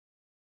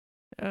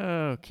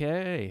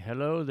Okay,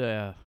 hello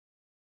there.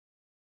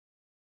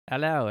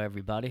 Hello,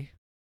 everybody.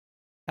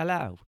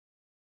 Hello.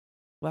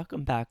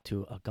 Welcome back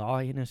to A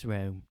Guy in His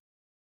Room,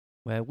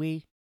 where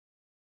we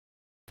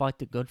fight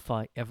the good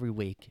fight every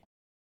week,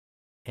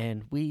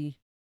 and we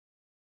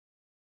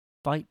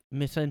fight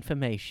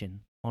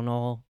misinformation on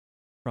all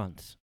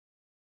fronts.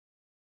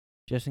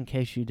 Just in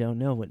case you don't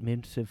know what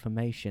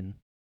misinformation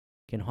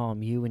can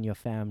harm you and your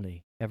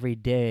family. Every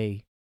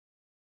day,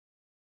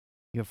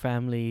 your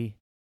family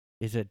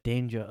is at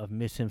danger of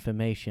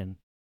misinformation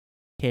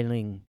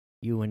killing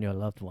you and your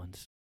loved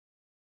ones.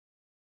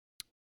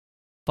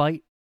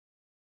 Fight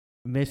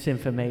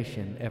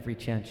misinformation every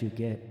chance you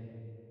get.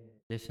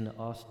 Listen to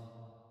us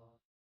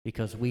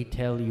because we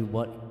tell you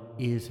what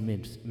is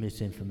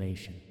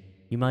misinformation.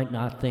 You might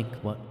not think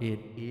what it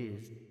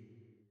is.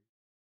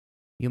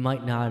 You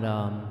might not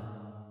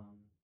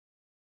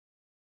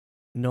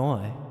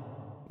know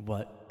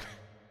what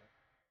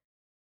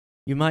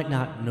you might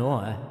not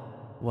know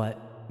what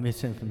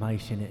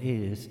misinformation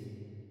is,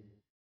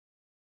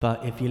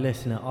 but if you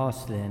listen to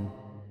us then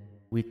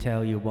we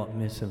tell you what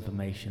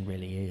misinformation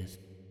really is.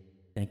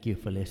 Thank you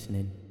for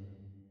listening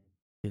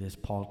to this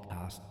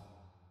podcast.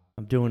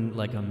 I'm doing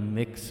like a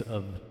mix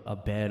of a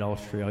bad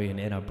Australian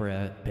and a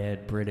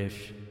bad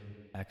British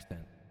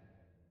accent.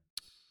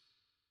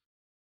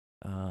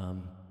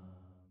 Um,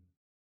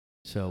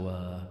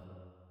 so,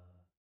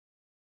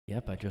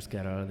 yep, I just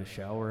got out of the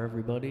shower,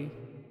 everybody.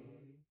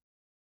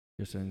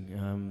 Just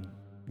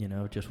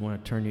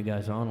want to turn you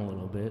guys on a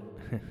little bit.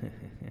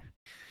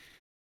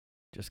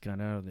 Just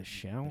got out of the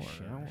shower.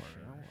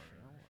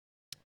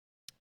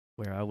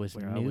 Where I was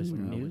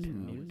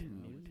nude.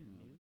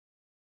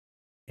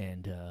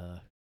 And,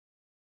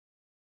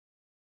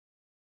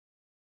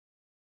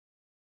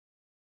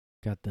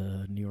 got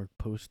the New York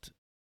Post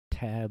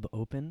tab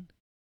open.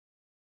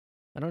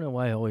 I don't know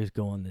why I always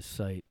go on this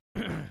site.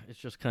 It's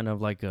just kind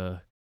of like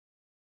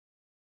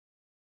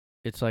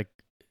it's like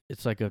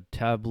it's like a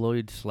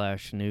tabloid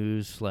slash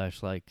news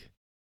slash like.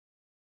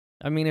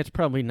 I mean, it's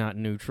probably not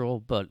neutral,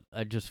 but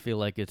I just feel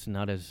like it's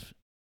not as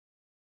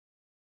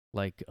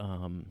like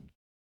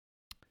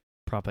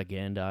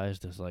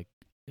propagandized as like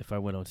if I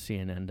went on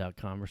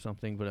CNN.com or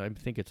something. But I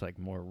think it's like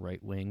more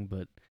right wing.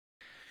 But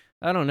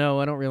I don't know.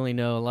 I don't really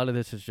know. A lot of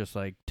this is just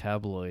like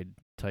tabloid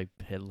type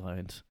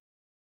headlines.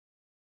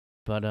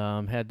 But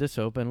had this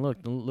open. Look,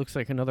 looks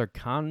like another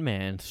con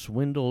man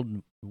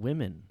swindled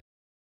women.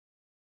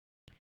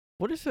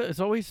 What is it? It's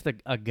always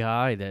a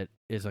guy that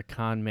is a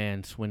con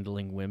man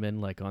swindling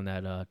women, like on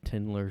that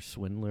Tindler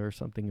Swindler or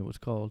something it was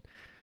called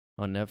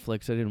on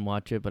Netflix. I didn't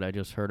watch it, but I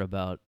just heard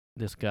about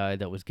this guy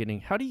that was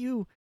getting. How do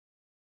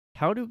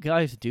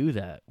guys do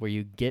that? Where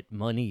you get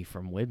money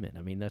from women?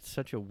 I mean, that's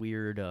such a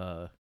weird.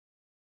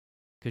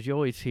 Because you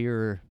always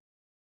hear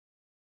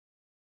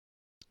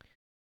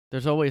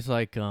there's always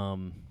like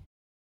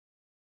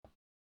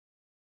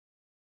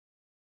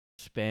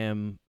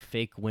spam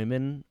fake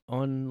women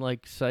on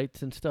like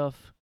sites and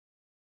stuff,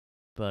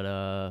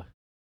 but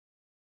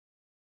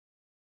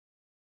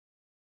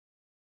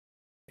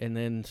and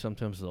then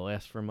sometimes they'll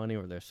ask for money,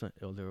 or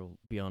they'll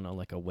be on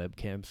like a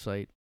webcam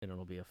site, and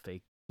it'll be a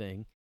fake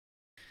thing.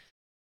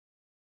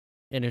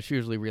 And it's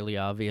usually really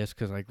obvious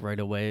because like right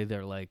away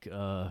they're like,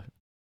 "Do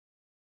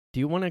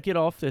you want to get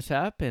off this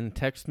app and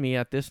text me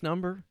at this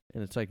number?"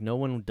 And it's like no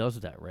one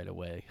does that right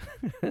away,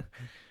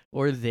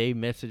 or they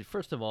message.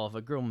 First of all, if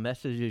a girl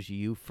messages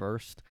you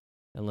first,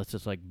 unless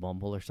it's like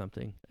Bumble or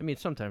something, I mean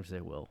sometimes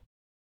they will.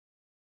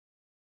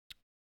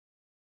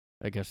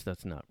 I guess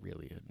that's not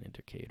really an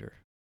indicator.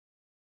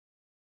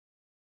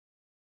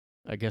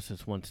 I guess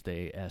it's once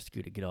they ask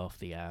you to get off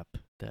the app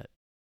that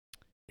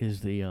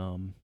is the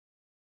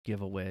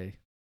giveaway.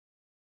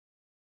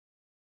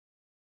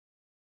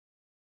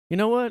 You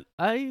know what?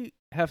 I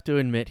have to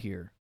admit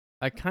here,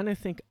 I kind of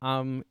think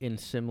I'm in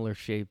similar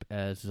shape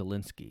as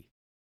Zelensky.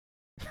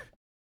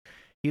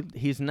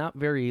 He's not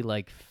very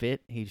like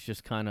fit. He's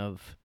just kind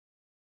of.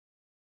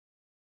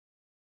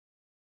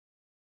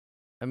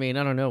 I mean,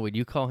 I don't know. Would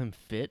you call him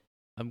fit?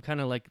 I'm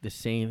kind of like the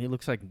same. He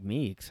looks like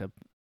me, except.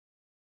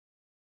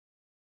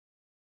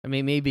 I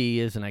mean, maybe he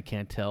is, and I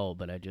can't tell.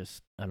 But I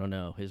don't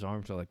know. His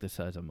arms are like the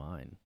size of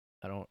mine.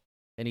 I don't.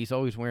 And he's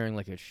always wearing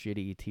like a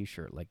shitty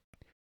T-shirt. Like,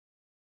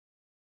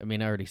 I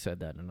mean, I already said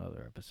that in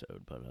another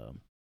episode, but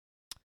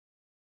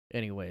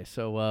anyway,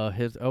 so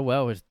his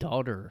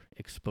daughter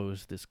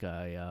exposed this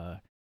guy,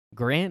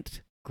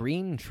 Grant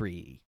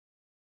Greentree.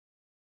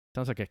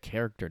 Sounds like a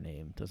character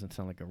name. Doesn't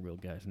sound like a real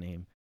guy's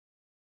name.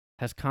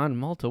 Has conned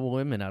multiple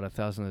women out of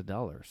thousands of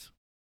dollars.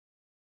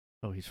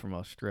 Oh, he's from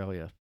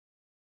Australia.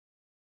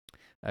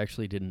 I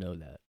actually didn't know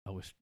that. I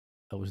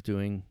was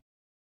doing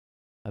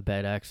a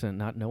bad accent,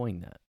 not knowing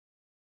that.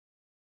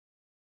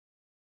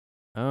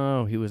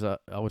 Oh,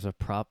 I was a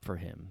prop for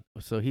him.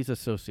 So he's a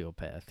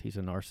sociopath. He's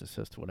a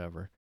narcissist,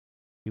 whatever.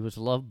 He was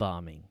love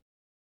bombing.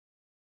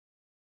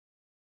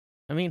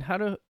 I mean,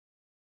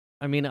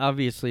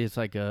 obviously it's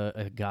like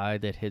a guy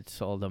that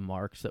hits all the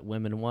marks that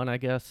women want, I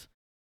guess.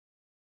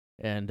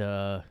 And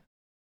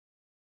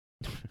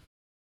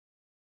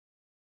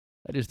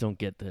I just don't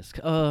get this.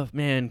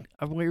 Man,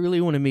 I really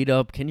want to meet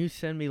up. Can you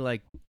send me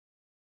like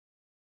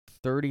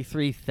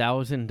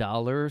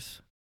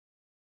 $33,000?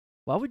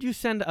 Why would you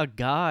send a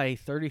guy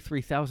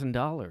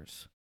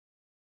 $33,000?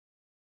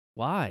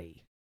 Why?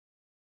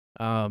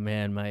 Oh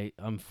man,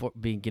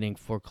 being getting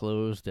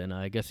foreclosed, and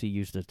I guess he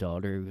used his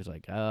daughter. He was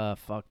like,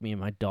 fuck me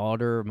and my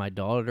daughter.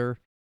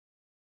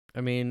 I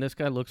mean, this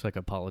guy looks like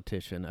a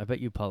politician. I bet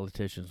you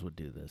politicians would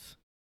do this.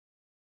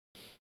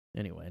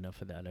 Anyway,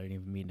 enough of that. I didn't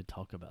even mean to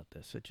talk about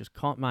this. It just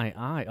caught my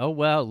eye. Oh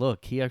wow,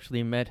 look, he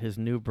actually met his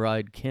new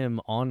bride Kim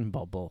on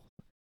Bumble,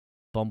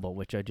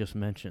 which I just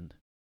mentioned.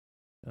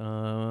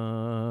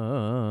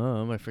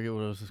 I forget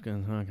what I was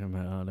going to talk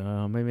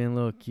about. Maybe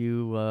look,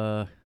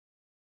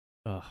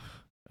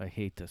 I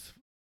hate this.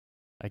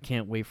 I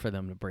can't wait for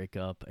them to break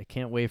up. I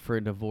can't wait for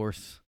a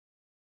divorce.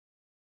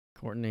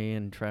 Courtney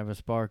and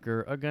Travis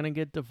Barker are gonna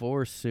get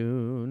divorced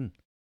soon.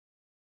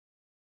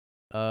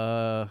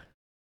 I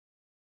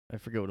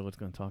forget what I was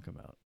going to talk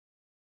about.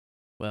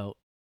 Well,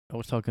 I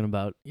was talking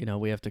about,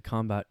 we have to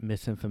combat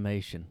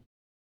misinformation.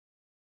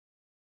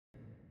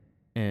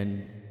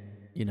 And,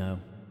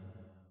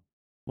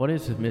 what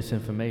is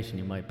misinformation,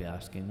 you might be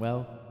asking?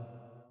 Well,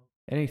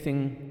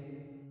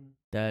 anything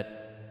that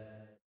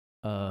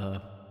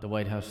the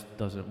White House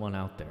doesn't want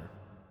out there.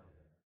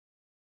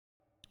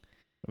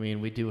 I mean,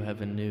 we do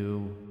have a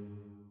new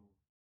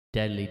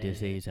deadly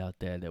disease out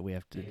there that we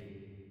have to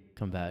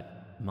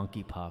combat.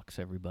 Monkeypox,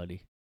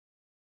 everybody.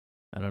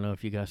 I don't know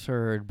if you guys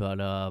heard, but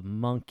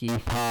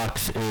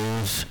monkeypox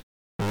is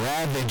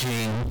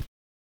ravaging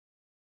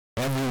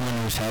everyone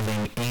who's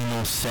having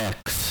anal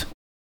sex.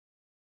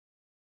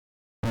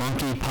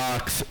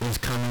 Monkeypox is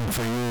coming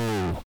for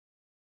you.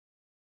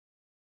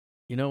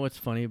 You know what's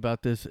funny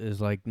about this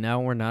is, like, now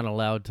we're not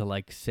allowed to,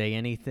 like, say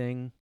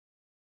anything.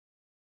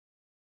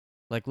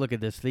 Like, look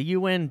at this. The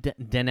UN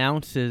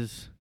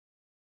denounces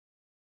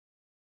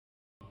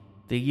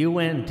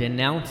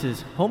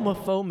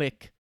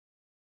homophobic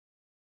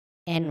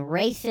and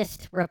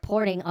racist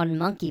reporting on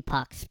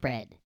monkeypox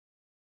spread.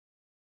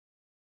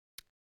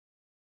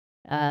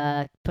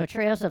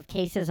 Portrayals of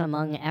cases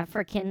among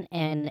African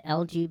and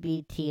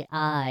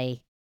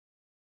LGBTI.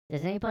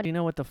 Does anybody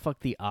know what the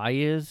fuck the I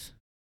is?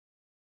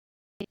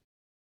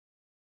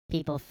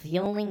 People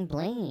feeling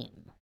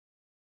blame.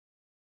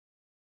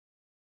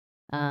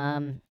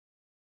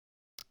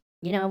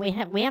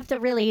 We have to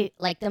really,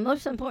 like, the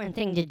most important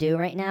thing to do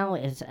right now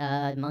is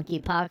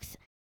monkeypox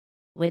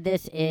with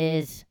this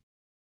is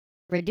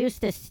reduce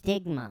the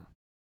stigma.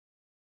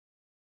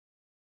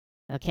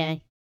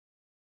 Okay?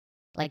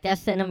 Like,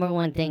 that's the number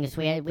one thing is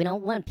we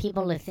don't want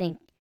people to think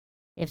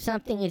if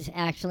something is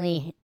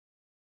actually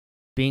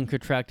being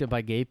contracted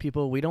by gay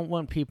people, we don't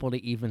want people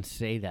to even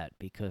say that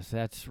because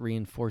that's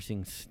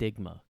reinforcing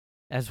stigma.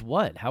 As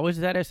what? How is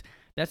that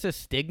that's a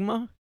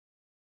stigma?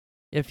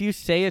 If you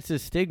say it's a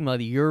stigma,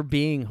 you're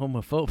being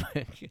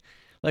homophobic.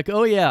 Like,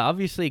 oh yeah,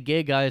 obviously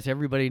gay guys,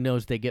 everybody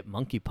knows they get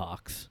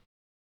monkeypox.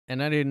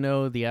 And I didn't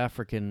know the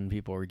African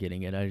people were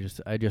getting it.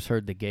 I just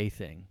heard the gay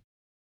thing.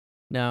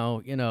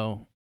 Now,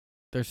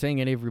 they're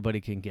saying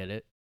everybody can get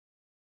it.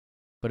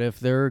 But if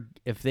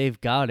they've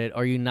got it,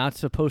 are you not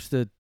supposed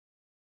to,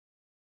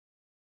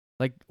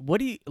 like,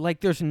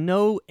 there's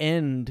no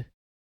end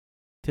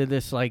to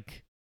this,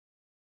 like,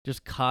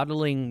 just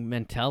coddling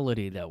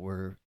mentality that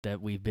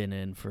we've been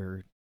in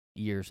for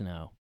years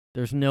now.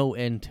 There's no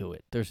end to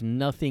it. There's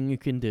nothing you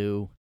can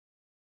do.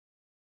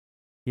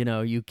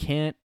 You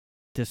can't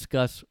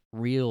discuss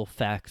real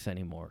facts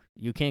anymore.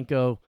 You can't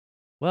go,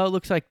 well, it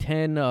looks like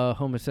 10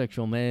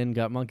 homosexual men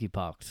got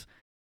monkeypox.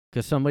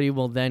 Because somebody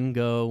will then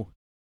go,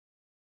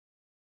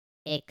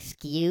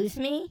 excuse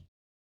me?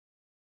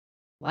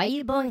 Why are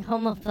you being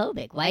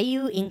homophobic? Why are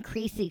you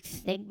increasing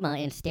stigma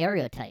and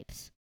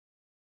stereotypes?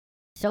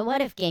 So what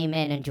if gay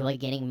men enjoy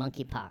getting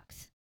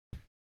monkeypox?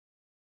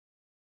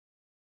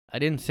 I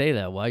didn't say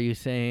that. Why are you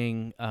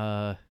saying,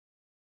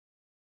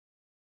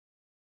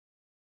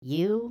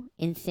 You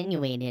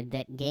insinuated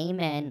that gay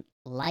men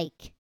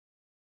like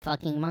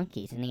fucking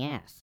monkeys in the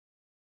ass.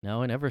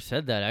 No, I never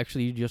said that.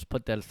 Actually, you just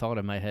put that thought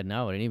in my head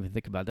now. I didn't even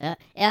think about that.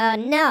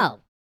 No.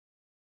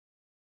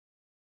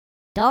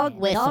 Dog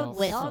whistle.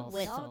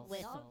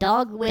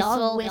 Dog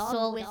whistle.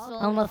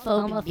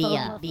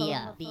 Homophobia.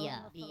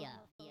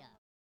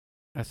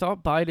 I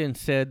thought Biden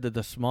said that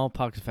the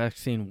smallpox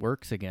vaccine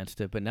works against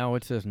it, but now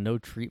it says no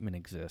treatment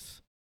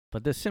exists.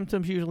 But the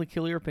symptoms usually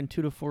clear up in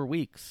 2 to 4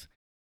 weeks.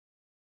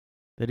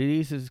 The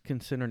disease is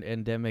considered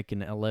endemic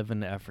in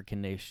 11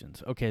 African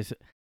nations. Okay,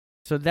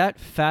 so that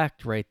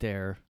fact right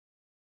there,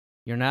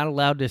 you're not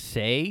allowed to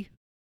say?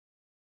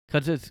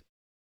 Because it's,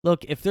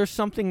 look, if there's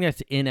something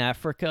that's in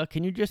Africa,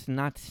 can you just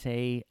not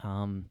say,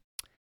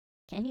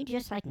 Can you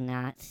just, like,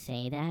 not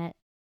say that?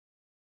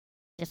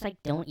 Just, like,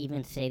 don't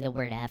even say the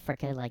word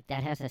Africa. Like,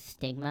 that has a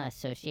stigma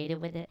associated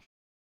with it.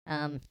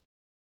 And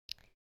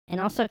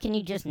also, can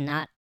you just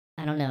not,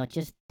 I don't know,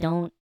 just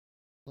don't,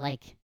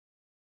 like,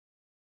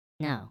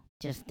 no,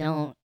 just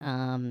don't,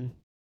 can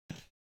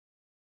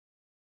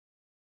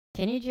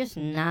you just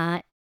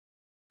not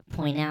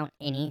point out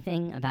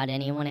anything about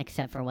anyone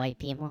except for white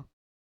people.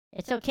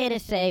 It's okay to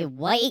say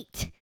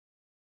white.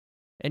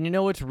 And you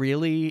know what's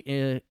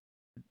really,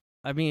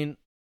 I mean,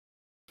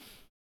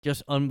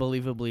 just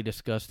unbelievably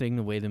disgusting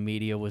the way the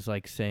media was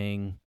like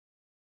saying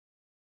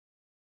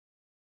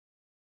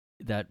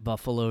that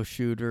Buffalo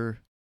shooter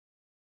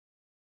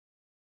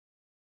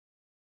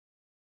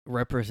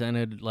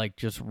represented like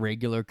just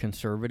regular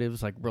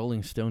conservatives. Like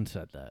Rolling Stone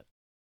said that.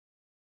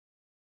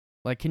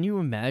 Like, can you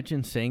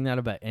imagine saying that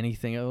about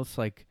anything else?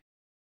 Like,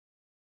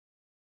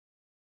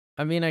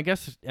 I mean, I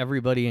guess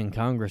everybody in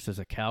Congress is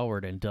a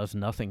coward and does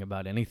nothing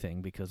about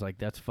anything because, like,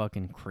 that's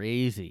fucking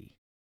crazy.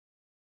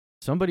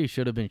 Somebody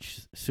should have been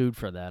sued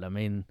for that. I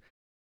mean,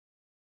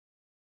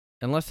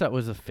 unless that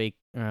was a fake.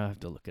 I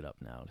have to look it up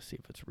now to see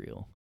if it's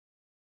real.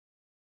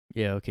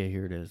 Yeah, okay,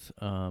 here it is.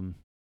 Oh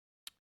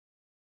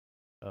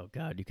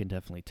God, you can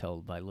definitely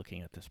tell by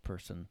looking at this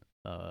person.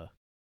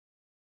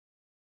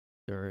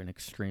 They're an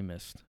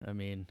extremist. I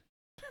mean,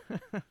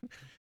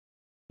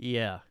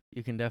 yeah,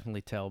 you can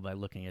definitely tell by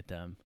looking at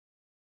them.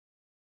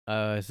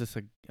 Is this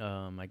a?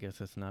 I guess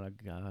it's not a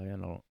guy. I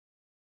don't.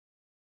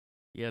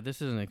 Yeah,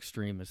 this is an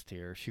extremist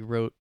here. She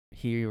wrote,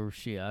 he or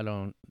she, I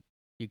don't.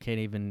 You can't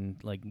even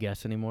like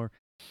guess anymore.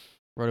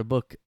 Wrote a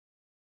book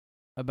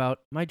about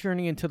my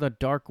journey into the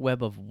dark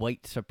web of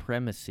white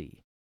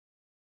supremacy.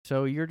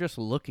 So you're just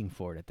looking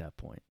for it at that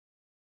point.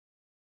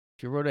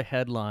 She wrote a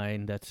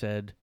headline that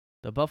said,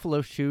 "The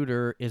Buffalo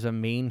shooter is a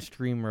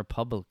mainstream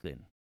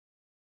Republican."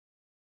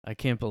 I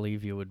can't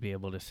believe you would be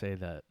able to say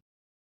that.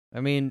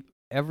 I mean,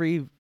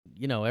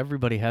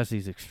 everybody has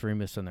these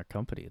extremists in their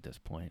company at this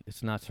point.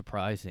 It's not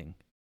surprising.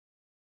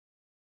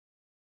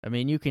 I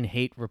mean, you can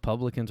hate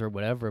Republicans or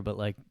whatever, but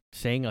like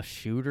saying a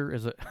shooter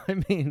is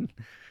I mean,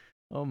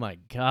 oh my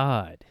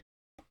God.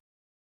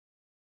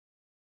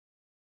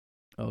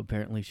 Oh,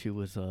 apparently she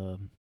was,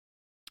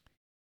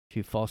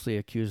 she falsely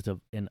accused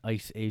of an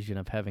ICE agent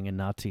of having a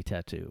Nazi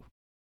tattoo.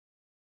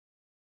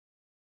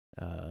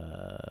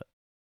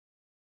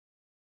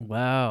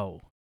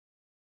 Wow.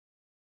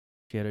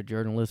 She had a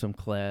journalism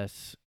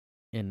class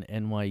in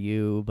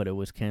NYU, but it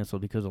was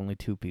canceled because only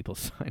 2 people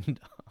signed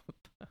up.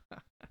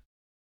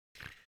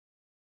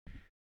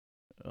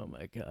 Oh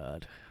my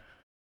God.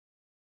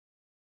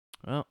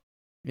 Well,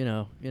 you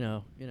know.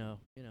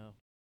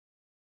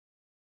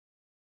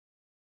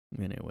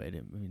 Anyway, I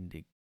didn't mean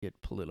to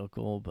get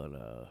political, but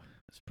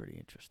it's pretty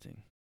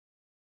interesting.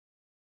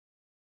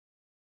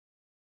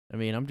 I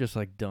mean, I'm just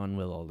like done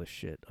with all this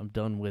shit. I'm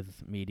done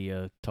with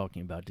media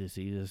talking about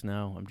diseases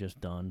now. I'm just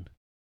done.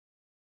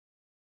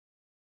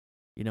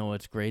 You know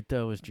what's great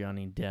though is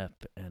Johnny Depp,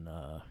 and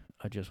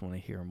I just want to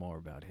hear more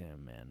about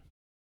him, man.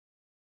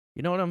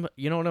 You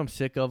know what I'm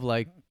sick of?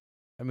 Like,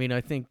 I mean,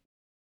 I think,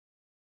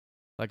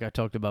 like I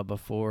talked about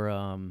before,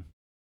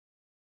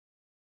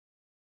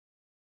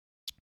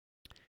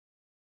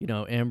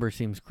 Amber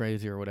seems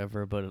crazy or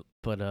whatever, but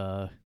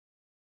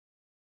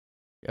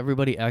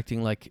everybody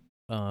acting like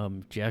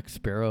Jack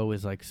Sparrow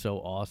is like so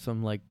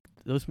awesome. Like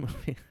those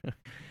movies.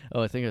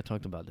 Oh, I think I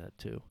talked about that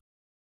too.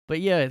 But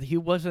yeah, he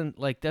wasn't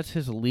like, that's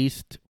his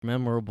least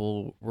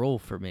memorable role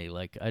for me.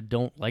 Like I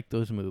don't like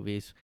those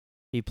movies.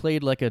 He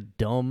played like a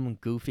dumb,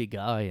 goofy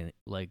guy and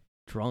like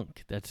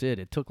drunk. That's it.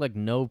 It took like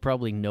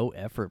probably no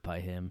effort by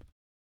him.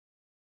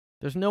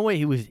 There's no way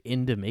he was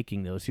into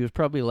making those. He was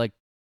probably like,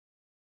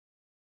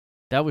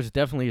 that was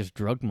definitely his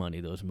drug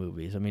money, those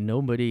movies. I mean,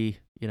 nobody,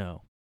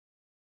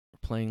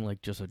 playing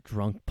like just a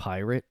drunk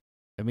pirate.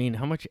 I mean,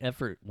 how much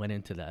effort went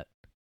into that?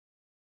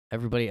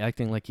 Everybody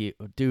acting like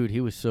dude,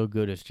 he was so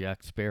good as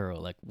Jack Sparrow.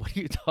 Like, what are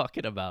you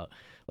talking about?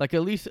 Like,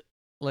 at least,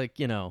 like,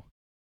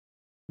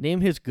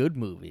 name his good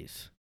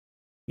movies.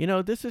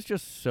 This is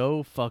just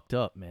so fucked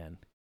up, man.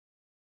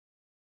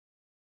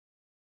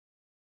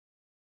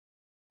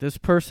 This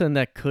person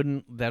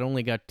that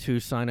only got 2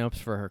 signups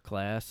for her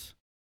class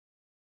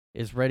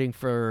is writing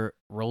for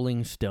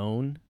Rolling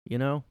Stone,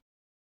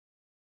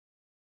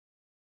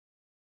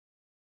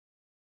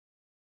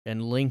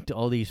 and linked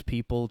all these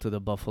people to the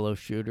Buffalo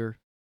shooter.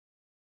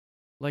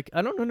 Like,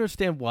 I don't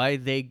understand why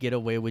they get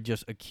away with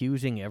just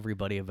accusing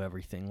everybody of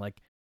everything.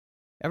 Like,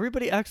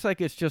 everybody acts like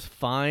it's just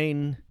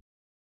fine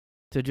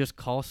to just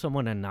call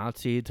someone a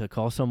Nazi, to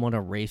call someone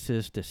a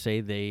racist, to say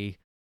they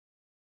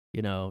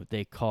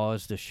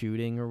caused the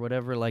shooting or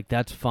whatever. Like,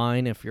 that's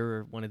fine if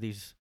you're one of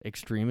these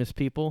extremist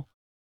people.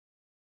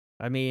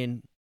 I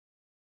mean,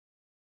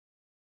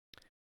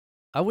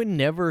 I would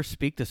never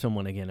speak to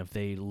someone again if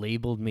they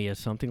labeled me as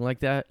something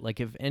like that.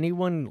 Like, if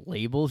anyone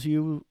labels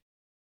you,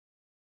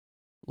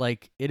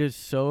 like, it is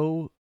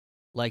so,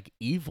 like,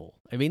 evil.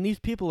 I mean, these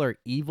people are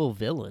evil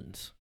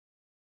villains.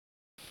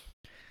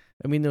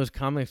 I mean, those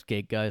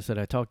Comicsgate guys that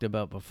I talked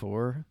about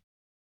before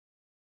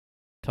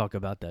talk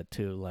about that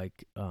too.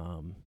 Like,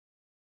 and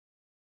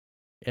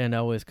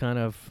I was kind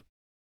of,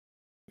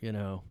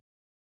 I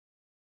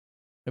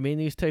mean,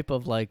 these type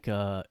of like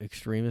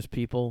extremist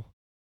people,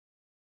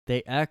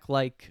 they act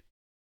like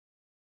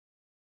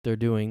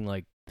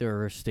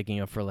they're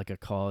sticking up for like a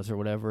cause or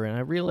whatever. And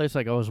I realized,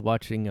 like, I was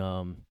watching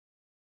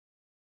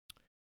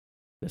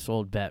This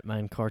old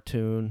Batman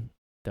cartoon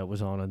that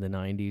was on in the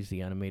 90s,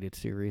 the animated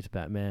series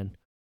Batman.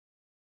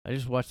 I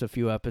just watched a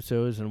few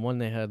episodes, and one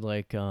they had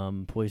like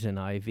Poison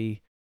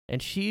Ivy, and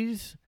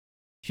she's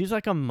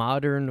like a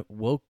modern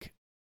woke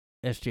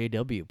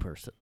SJW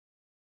person.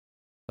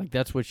 Like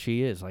that's what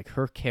she is. Like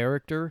her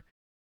character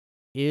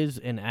is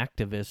an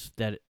activist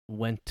that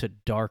went to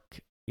dark,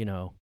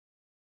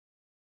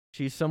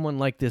 she's someone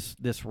like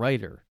this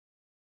writer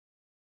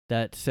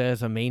that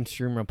says a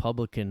mainstream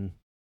Republican.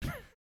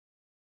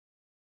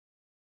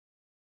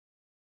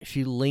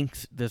 She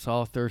links this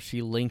author.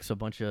 She links a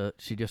bunch of.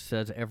 She just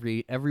says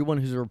everyone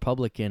who's a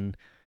Republican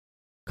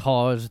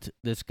caused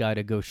this guy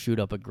to go shoot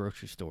up a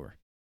grocery store.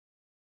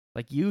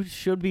 Like you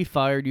should be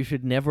fired. You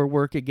should never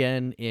work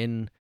again.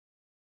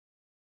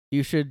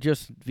 You should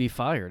just be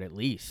fired at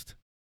least.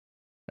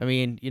 I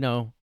mean,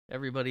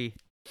 everybody.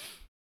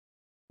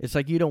 It's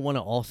like you don't want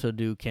to also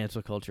do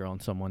cancel culture on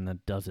someone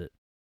that does it.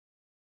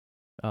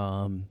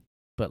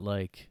 But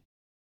like.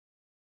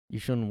 You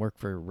shouldn't work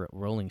for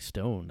Rolling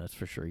Stone, that's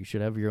for sure. You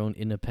should have your own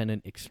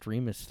independent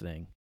extremist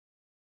thing.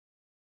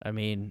 I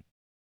mean,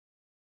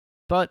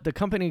 but the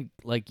company,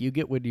 like, you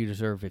get what you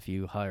deserve if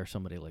you hire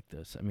somebody like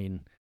this. I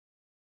mean,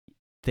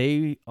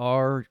 they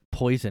are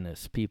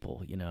poisonous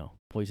people,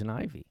 Poison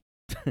Ivy.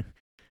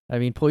 I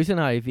mean, Poison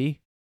Ivy.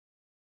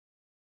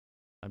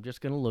 I'm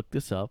just going to look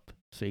this up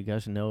so you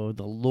guys know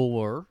the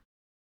lore.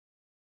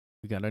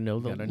 You got to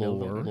know the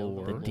lore.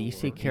 The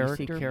DC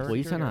character,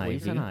 Poison Ivy.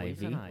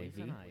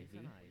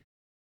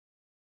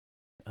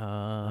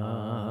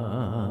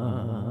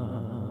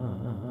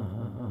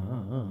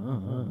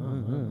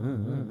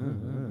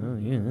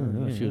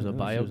 She was a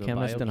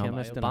biochemist and a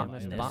botanist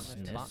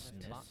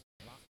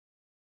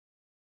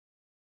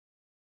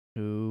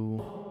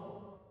who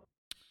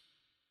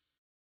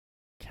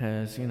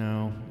has,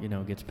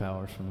 gets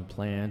powers from the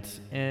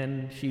plants,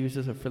 and she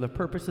uses it for the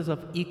purposes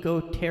of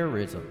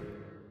eco-terrorism.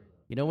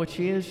 You know what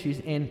she is? She's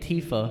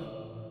Antifa,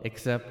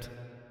 except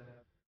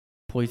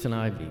Poison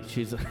Ivy.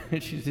 She's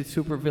she's a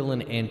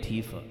supervillain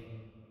Antifa.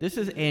 This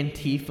is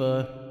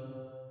Antifa.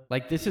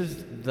 Like this is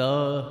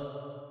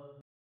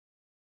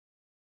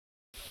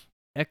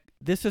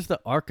the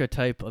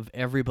archetype of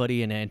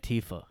everybody in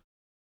Antifa.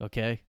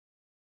 Okay?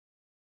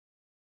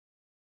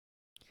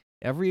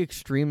 Every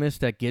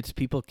extremist that gets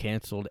people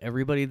canceled,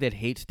 everybody that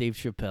hates Dave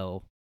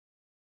Chappelle,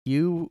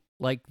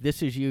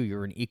 this is you.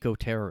 You're an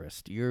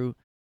eco-terrorist. You're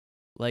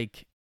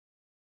like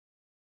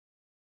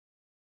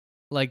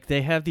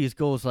they have these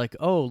goals like,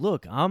 oh,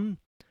 look, I'm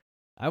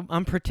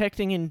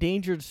protecting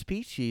endangered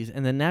species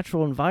and the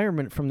natural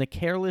environment from the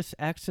careless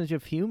actions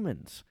of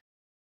humans.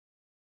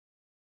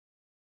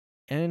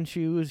 And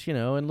she was,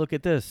 and look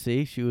at this,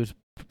 see? She was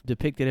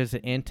depicted as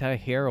an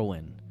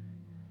anti-heroine,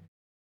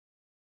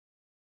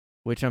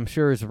 which I'm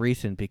sure is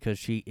recent because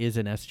she is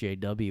an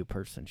SJW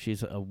person.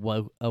 She's a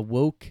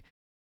woke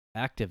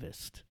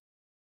activist.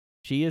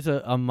 She is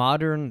a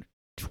modern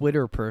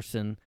Twitter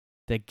person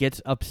that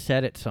gets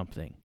upset at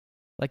something.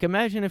 Like,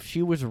 imagine if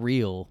she was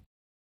real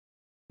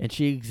and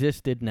she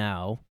existed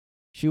now.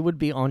 She would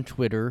be on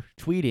Twitter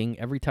tweeting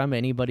every time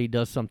anybody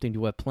does something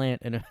to a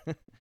plant in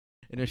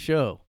a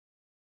show.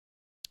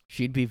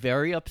 She'd be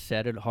very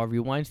upset at Harvey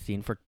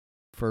Weinstein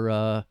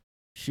for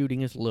shooting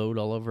his load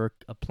all over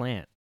a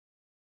plant.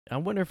 I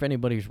wonder if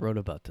anybody's wrote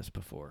about this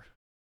before.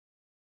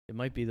 It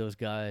might be those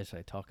guys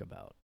I talk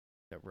about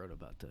that wrote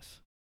about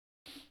this.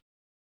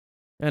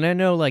 And I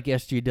know like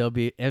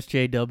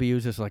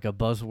SJWs is like a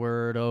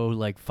buzzword. Oh,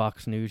 like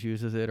Fox News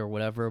uses it or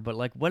whatever. But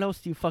like, what else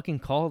do you fucking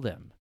call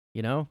them?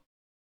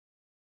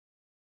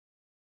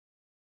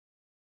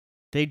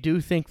 They do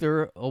think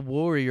they're a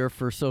warrior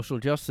for social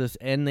justice,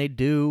 and they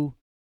do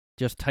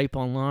just type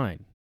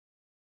online.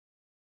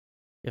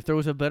 If there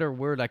was a better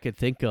word I could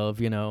think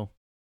of,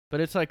 But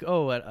it's like,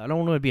 oh, I don't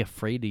want to be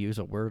afraid to use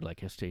a word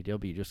like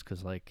SJW just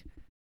because, like,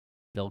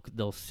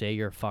 they'll say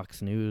you're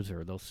Fox News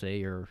or they'll say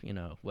you're,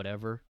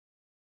 whatever.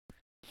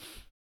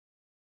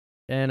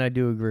 And I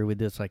do agree with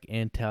this, like,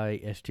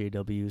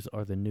 anti-SJWs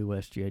are the new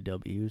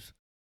SJWs.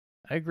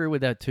 I agree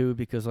with that, too,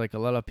 because, like, a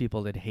lot of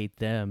people that hate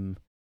them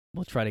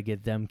will try to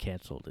get them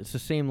canceled. It's the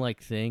same,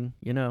 like, thing,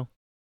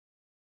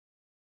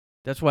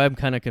 That's why I'm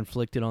kind of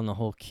conflicted on the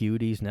whole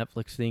Cuties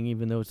Netflix thing,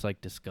 even though it's, like,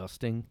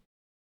 disgusting.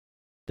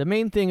 The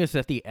main thing is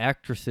that the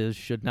actresses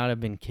should not have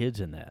been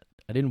kids in that.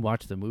 I didn't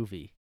watch the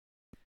movie.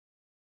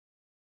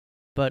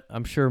 But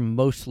I'm sure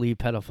mostly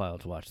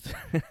pedophiles watched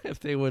it. If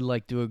they would,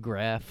 like, do a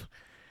graph,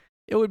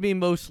 it would be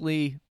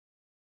mostly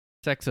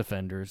sex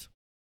offenders.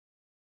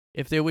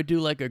 If they would do,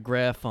 like, a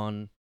graph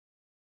on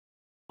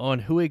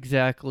who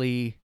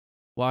exactly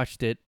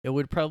watched it, it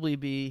would probably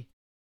be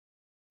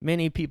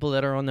many people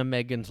that are on the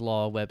Megan's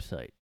Law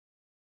website.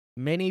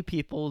 Many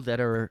people that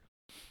are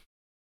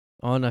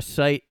on a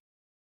site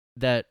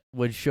that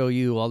would show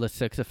you all the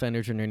sex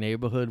offenders in your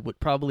neighborhood would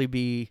probably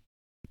be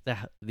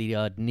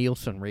the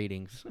Nielsen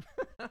ratings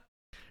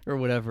or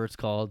whatever it's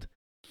called.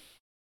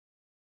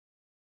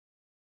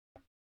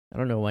 I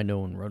don't know why no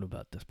one wrote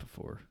about this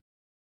before.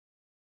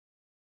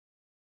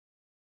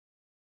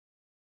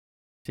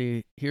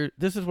 See, here,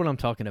 this is what I'm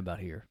talking about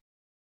here.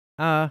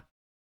 This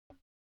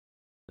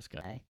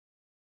guy.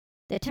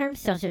 The term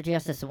social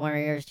justice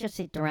warrior is just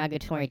a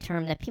derogatory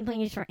term that people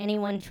use for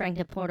anyone trying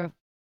to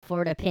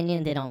forward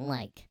opinion they don't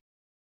like.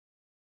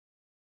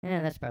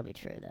 Yeah, that's probably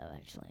true, though,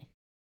 actually.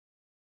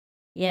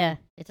 Yeah,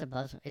 it's a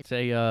buzz. It's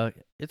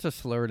a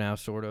slur now,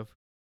 sort of.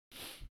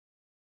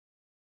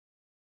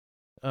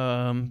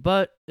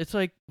 But it's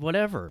like,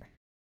 whatever.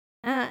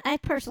 I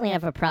personally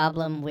have a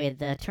problem with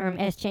the term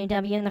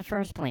SJW in the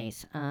first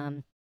place.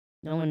 No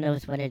one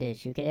knows what it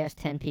is. You could ask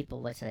 10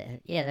 people what's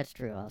it. Yeah, that's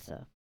true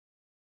also.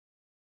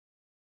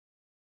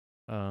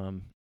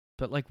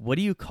 But like, what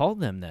do you call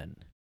them then?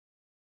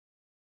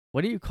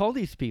 What do you call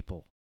these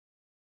people?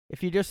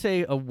 If you just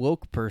say a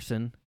woke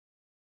person,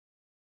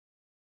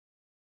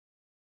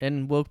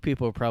 and woke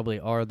people probably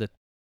are the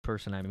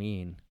person I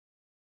mean.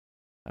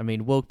 I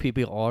mean, woke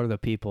people are the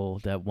people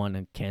that want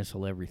to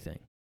cancel everything.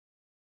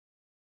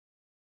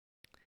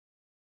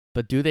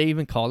 But do they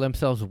even call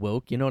themselves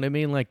woke? You know what I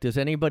mean? Like, does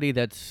anybody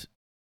that's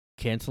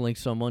canceling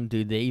someone,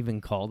 do they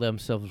even call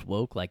themselves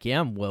woke? Like, yeah,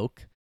 I'm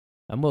woke.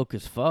 I'm woke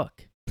as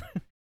fuck.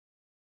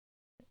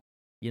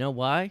 You know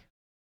why?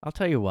 I'll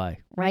tell you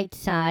why. Right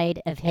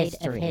side of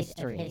history.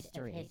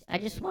 I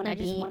just want to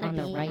be on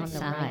the right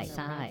side.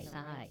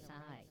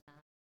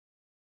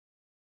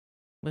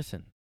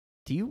 Listen,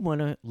 do you want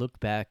to look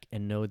back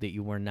and know that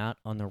you were not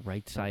on the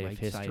right side of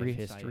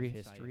history?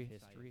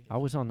 I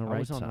was on the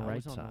right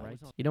side.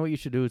 You know what you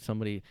should do with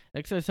somebody?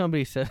 Next time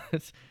somebody says,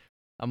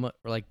 I'm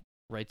like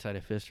right side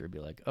of history, be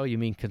like, oh, you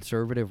mean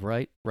conservative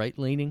right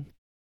leaning?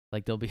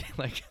 Like they'll be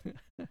like,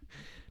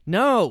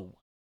 no.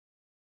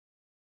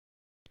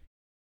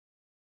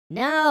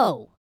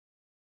 No!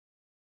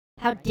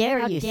 How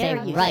dare you say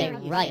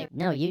right?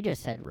 No, you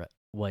just said right.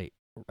 Wait,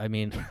 I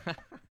mean,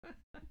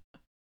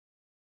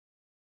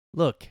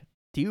 look,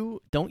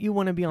 don't you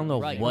want to be on the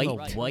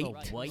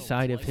white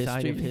side of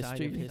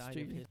history?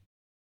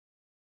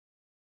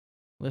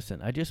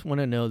 Listen, I just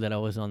want to know that I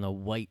was on the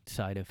white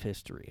side of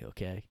history,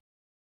 okay?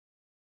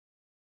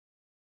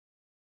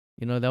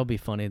 You know, that'll be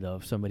funny though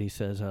if somebody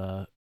says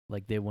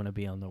like they want to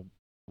be on the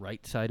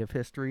right side of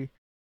history,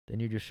 then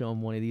you just show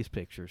them one of these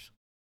pictures.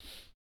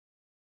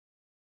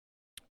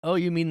 Oh,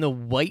 you mean the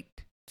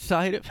white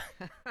side of...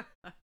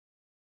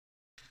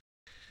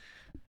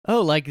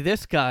 Oh, like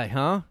this guy,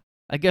 huh?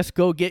 I guess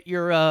go get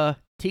your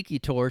tiki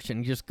torch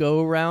and just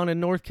go around in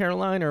North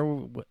Carolina,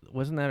 or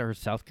wasn't that, or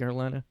South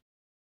Carolina?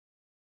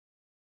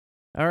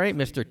 All right,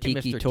 Mr.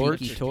 Tiki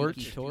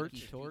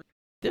Torch.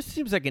 This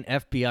seems like an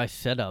FBI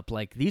setup.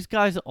 Like, these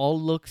guys all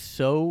look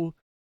so...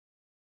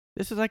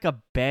 This is like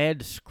a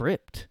bad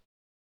script.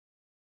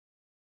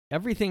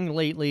 Everything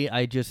lately,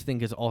 I just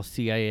think is all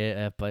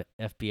CIA,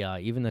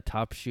 FBI. Even the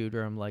top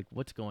shooter, I'm like,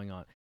 what's going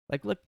on?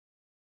 Like, look,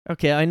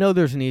 okay, I know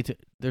there's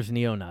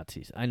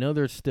neo-Nazis. I know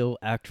there's still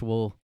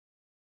actual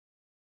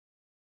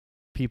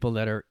people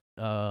that are,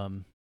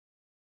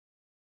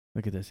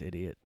 look at this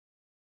idiot.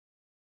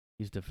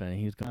 He's defending,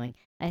 he's going.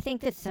 I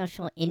think that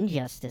social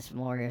injustice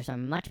warriors are a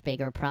much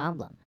bigger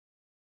problem.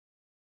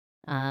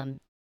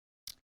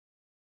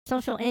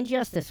 Social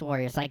injustice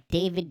warriors like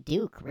David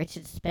Duke,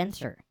 Richard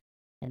Spencer.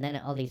 And then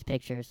all these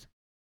pictures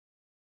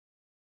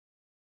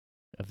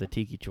of the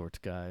Tiki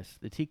Torch guys.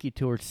 The Tiki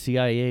Torch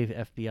CIA,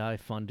 FBI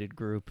funded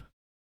group.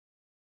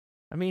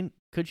 I mean,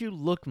 could you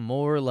look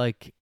more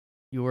like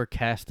you were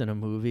cast in a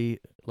movie?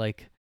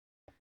 Like,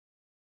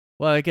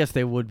 well, I guess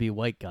they would be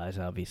white guys,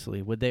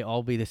 obviously. Would they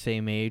all be the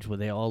same age? Would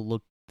they all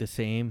look the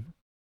same?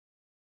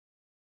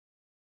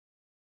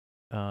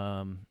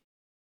 I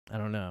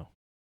don't know.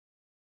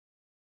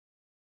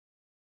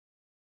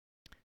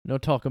 No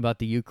talk about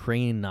the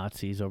Ukraine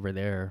Nazis over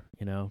there,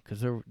 you know,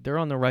 because they're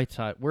on the right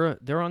side.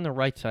 They're on the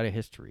right side of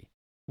history.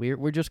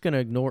 We're just gonna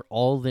ignore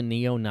all the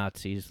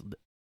neo-Nazis,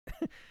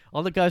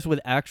 all the guys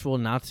with actual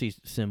Nazi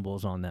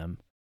symbols on them.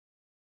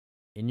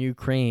 In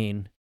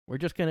Ukraine, we're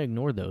just gonna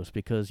ignore those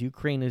because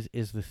Ukraine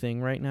is the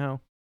thing right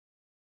now.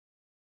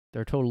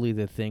 They're totally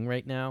the thing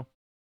right now.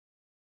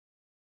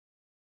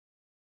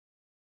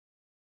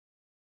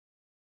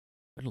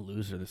 What a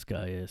loser this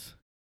guy is.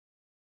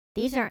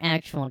 These are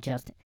actual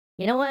justice.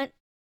 You know what?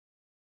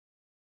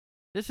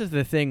 This is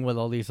the thing with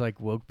all these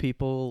like woke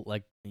people.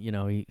 Like, you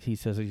know, he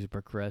says he's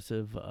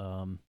progressive.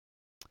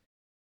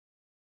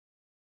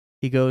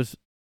 He goes,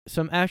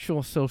 some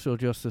actual social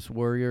justice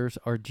warriors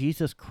are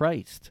Jesus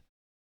Christ.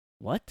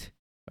 What?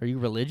 Are you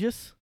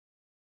religious?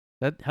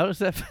 How does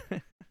that?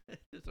 It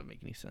doesn't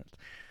make any sense.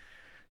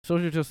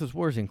 Social justice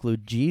warriors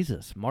include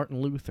Jesus, Martin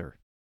Luther.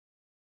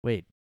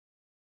 Wait.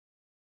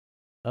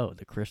 Oh,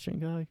 the Christian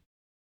guy?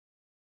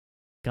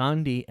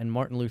 Gandhi and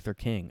Martin Luther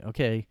King.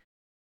 Okay.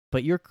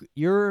 But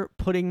you're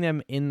putting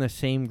them in the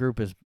same group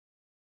as,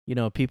 you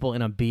know, people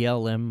in a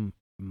BLM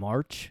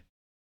march.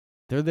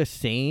 They're the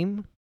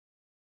same.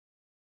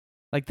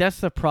 Like,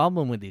 that's the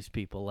problem with these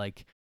people.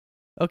 Like,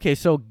 okay,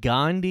 so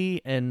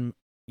Gandhi and,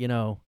 you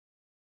know,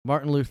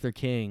 Martin Luther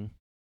King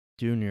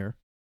Jr.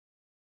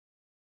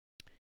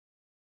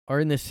 are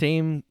in the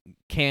same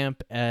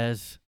camp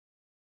as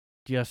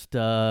just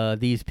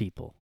these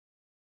people.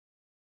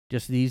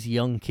 Just these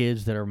young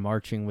kids that are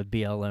marching with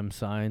BLM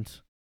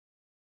signs.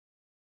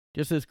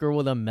 Just this girl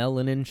with a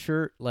melanin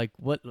shirt. Like,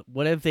 what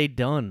have they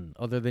done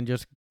other than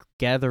just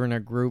gather in a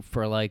group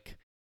for, like,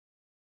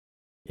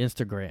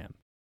 Instagram?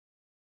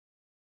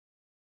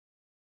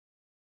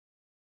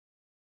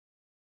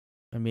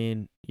 I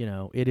mean,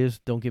 it is,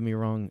 don't get me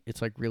wrong,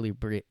 it's, like, really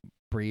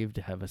brave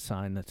to have a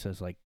sign that says,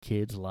 like,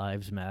 kids'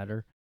 lives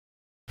matter.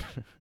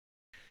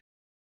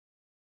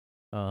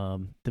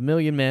 The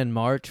Million Man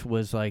March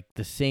was, like,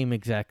 the same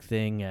exact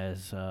thing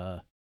as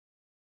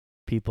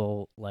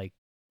people, like,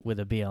 with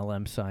a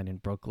BLM sign in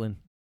Brooklyn.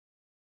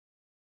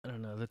 I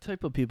don't know. The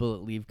type of people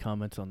that leave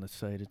comments on the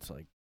site, it's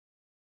like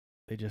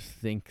they just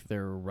think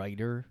they're a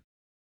writer.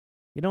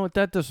 You know what?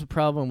 That's the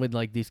problem with,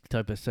 like, these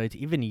type of sites.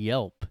 Even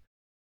Yelp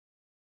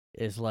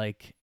is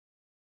like,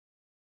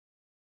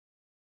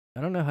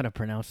 I don't know how to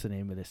pronounce the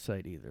name of this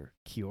site either.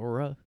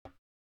 Quora?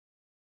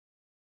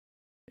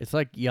 It's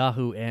like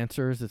Yahoo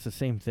Answers. It's the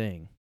same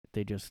thing.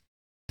 They just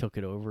took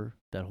it over,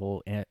 that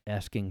whole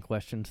asking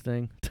questions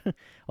thing.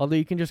 Although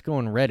you can just go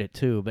on Reddit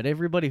too. But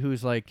everybody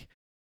who's like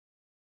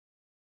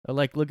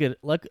look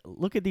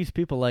at these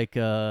people, like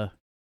they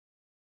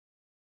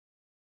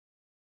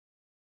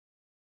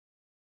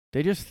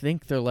just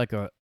think they're like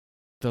a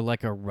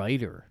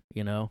writer,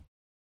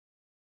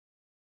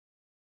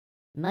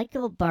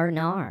 Michael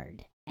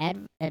Barnard,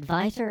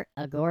 advisor,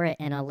 Agora,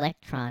 and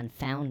Electron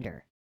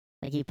founder.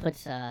 Like he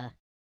puts a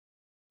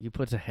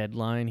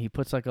headline, he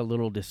puts like a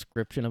little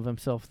description of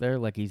himself there,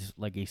 like he's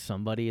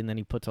somebody, and then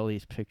he puts all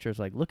these pictures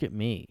like, look at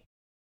me.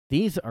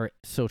 These are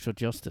social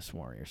justice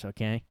warriors,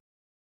 okay?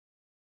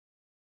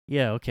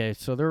 Yeah, okay,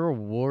 so they're a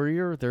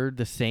warrior, they're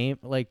the same,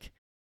 like,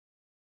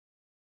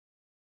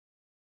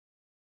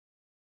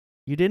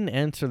 you didn't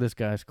answer this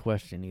guy's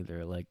question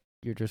either. Like,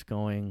 you're just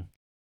going,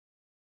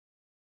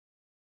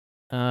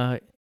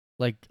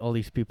 like all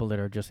these people that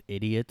are just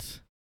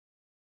idiots.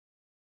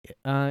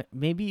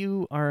 Maybe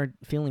you are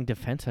feeling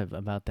defensive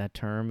about that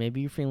term. Maybe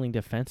you're feeling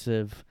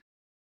defensive.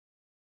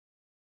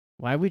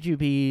 Why would you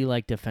be,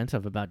 like,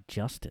 defensive about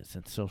justice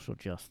and social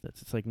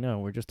justice? It's like, no,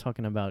 we're just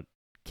talking about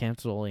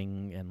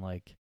canceling and,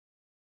 like,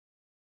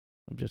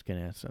 I'm just going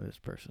to answer this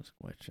person's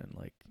question.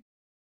 Like,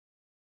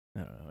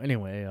 I don't know.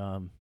 Anyway,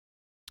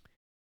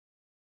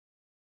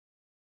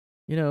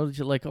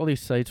 like all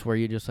these sites where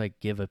you just, like,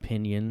 give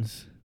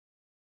opinions.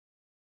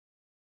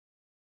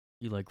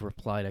 You, like,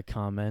 reply to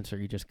comments or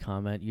you just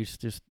comment. You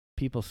just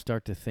people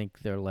start to think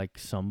they're, like,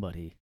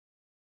 somebody.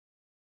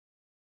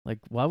 Like,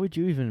 why would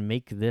you even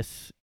make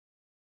this,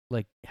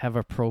 like, have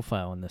a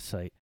profile on this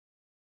site?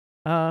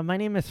 My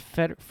name is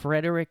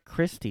Frederick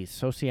Christie,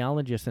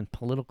 sociologist and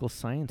political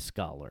science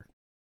scholar.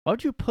 Why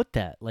would you put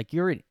that? Like,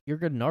 you're a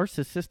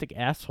narcissistic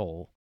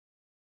asshole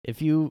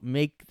if you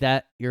make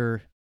that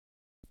your...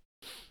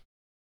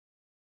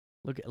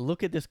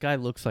 Look at this guy.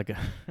 Looks like a...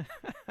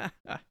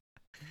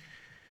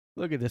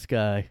 Look at this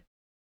guy.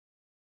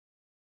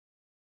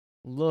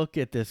 Look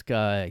at this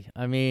guy.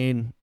 I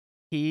mean,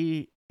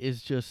 he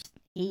is just...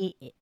 He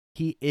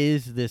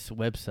is this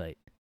website.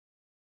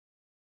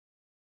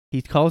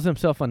 He calls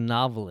himself a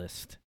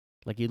novelist.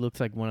 Like, he looks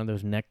like one of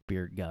those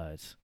neckbeard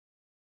guys.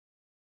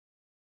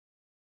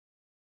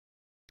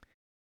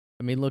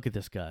 I mean, look at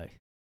this guy.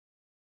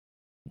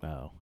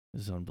 Wow,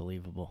 this is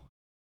unbelievable.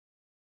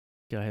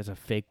 Guy has a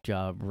fake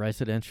job,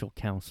 residential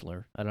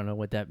counselor. I don't know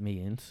what that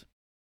means.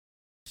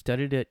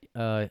 Studied at,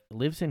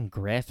 lives in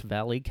Grass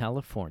Valley,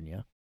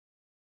 California.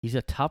 He's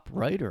a top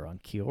writer on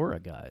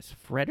Quora, guys.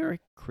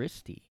 Frederick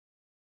Christie.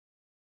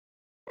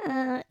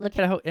 Look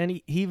at how,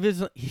 and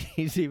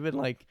he's even,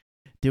 like,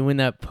 doing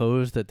that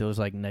pose that those,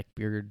 like,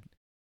 neckbeard,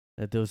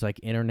 that those, like,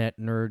 internet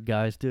nerd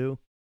guys do.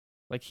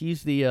 Like,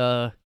 he's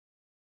the,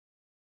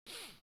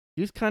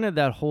 he's kind of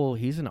that whole,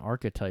 he's an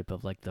archetype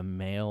of, like, the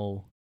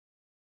male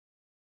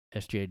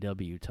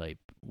SJW type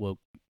woke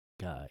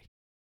guy.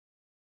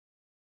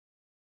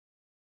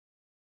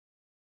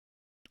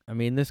 I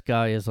mean, this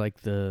guy is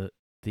like the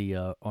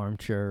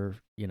armchair,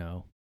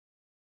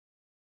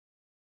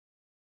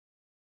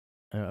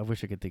 I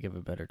wish I could think of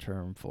a better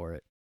term for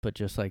it, but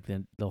just like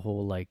the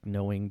whole, like,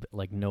 knowing,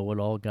 like,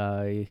 know-it-all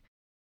guy,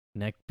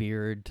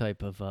 neckbeard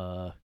type of,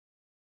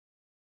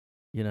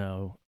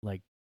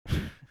 like,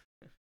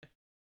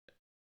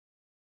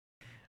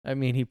 I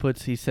mean, he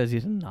says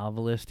he's a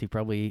novelist. He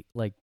probably,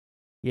 like,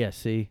 yeah,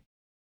 see,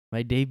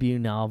 my debut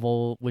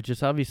novel, which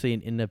is obviously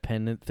an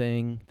independent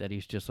thing, that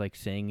he's just, like,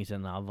 saying he's a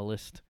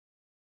novelist.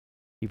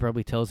 He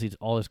probably tells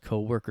all his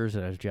coworkers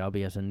at his job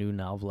he has a new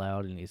novel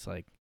out, and he's,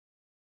 like,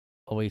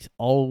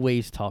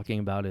 always talking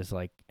about his,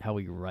 like, how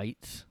he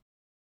writes.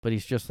 But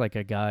he's just like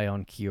a guy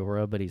on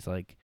Quora, but he's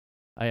like,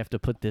 I have to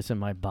put this in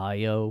my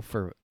bio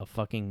for a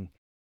fucking...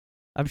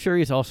 I'm sure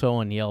he's also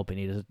on Yelp, and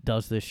he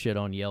does this shit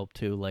on Yelp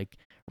too, like,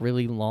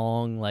 really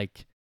long,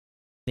 like,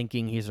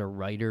 thinking he's a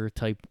writer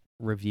type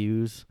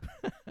reviews.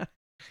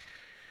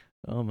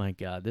 Oh my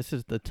god, this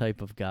is the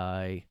type of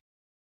guy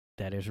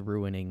that is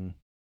ruining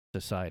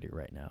society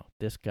right now.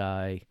 This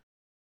guy...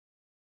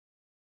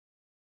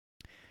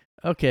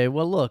 Okay,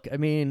 well, look, I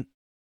mean,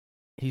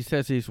 he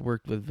says he's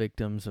worked with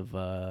victims of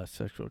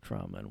sexual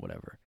trauma and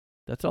whatever.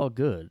 That's all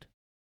good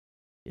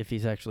if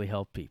he's actually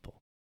helped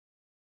people.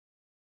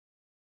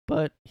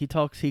 But he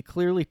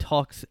clearly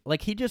talks,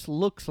 like he just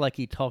looks like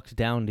he talks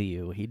down to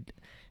you.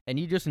 And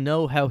you just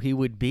know how he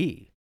would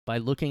be by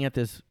looking at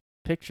this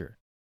picture.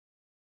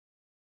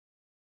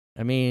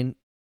 I mean,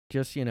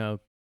 just,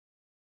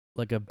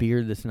 like a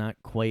beard that's not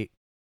quite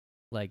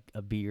like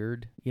a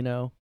beard,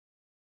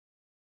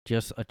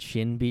 just a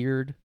chin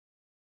beard.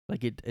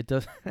 Like it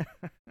does.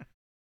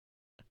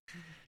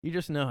 You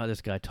just know how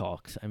this guy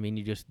talks. I mean,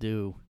 you just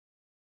do.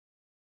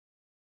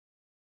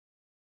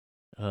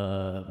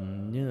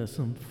 Yes,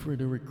 I'm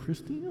Frederick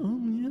Christie.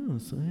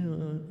 Yes,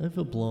 I have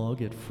a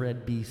blog at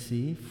Fred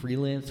BC,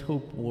 Freelance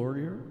Hope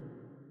Warrior.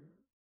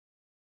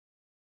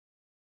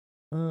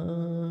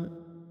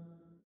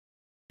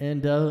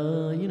 And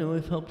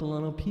I've helped a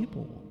lot of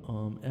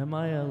people. Am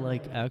I a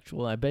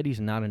actual? I bet he's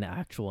not an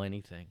actual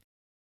anything.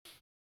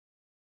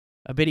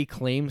 I bet he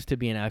claims to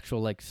be an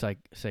actual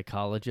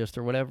psychologist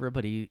or whatever,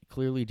 but he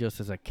clearly just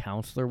is a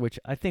counselor, which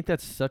I think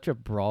that's such a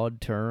broad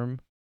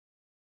term.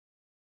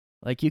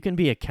 Like, you can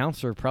be a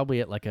counselor probably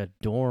at like a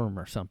dorm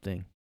or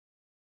something.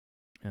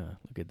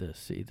 Look at this.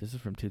 See, this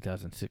is from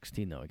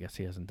 2016, though. I guess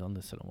he hasn't done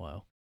this in a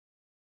while.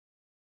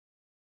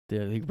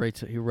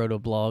 He wrote a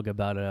blog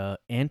about a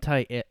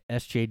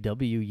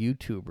anti-SJW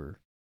YouTuber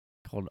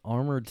called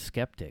Armored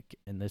Skeptic,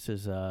 and this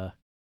is oh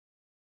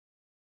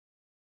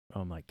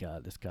my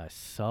god, this guy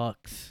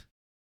sucks.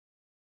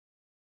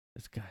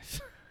 This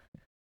guy's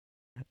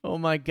oh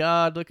my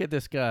god, look at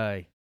this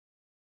guy.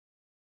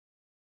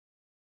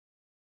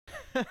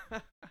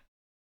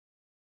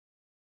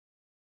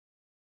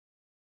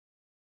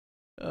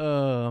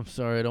 Oh, I'm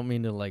sorry. I don't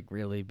mean to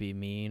really be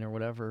mean or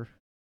whatever.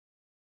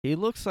 He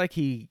looks like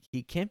he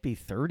can't be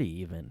 30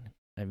 even.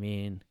 I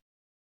mean,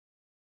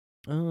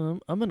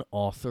 I'm an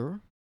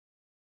author.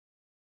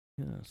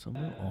 Yes, I'm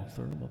an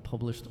author. I'm a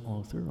published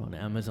author on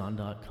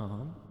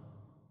Amazon.com.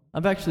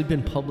 I've actually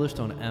been published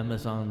on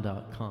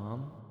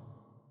Amazon.com.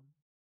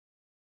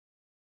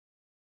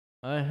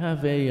 I'm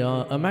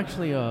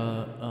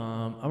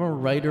a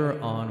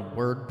writer on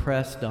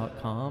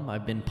WordPress.com.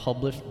 I've been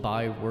published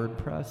by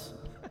WordPress.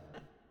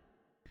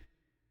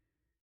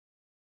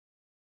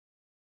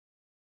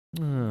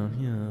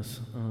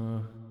 Yes.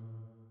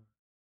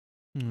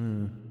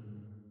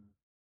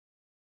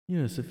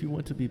 Yes, if you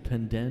want to be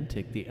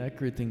pedantic, the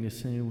accurate thing to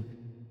say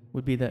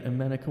would be that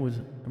America was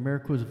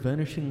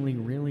vanishingly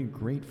really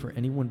great for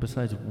anyone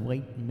besides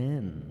white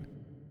men.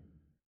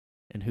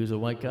 And who's a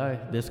white guy?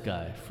 This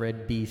guy,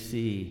 Fred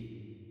BC.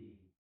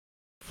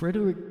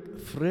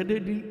 Frederick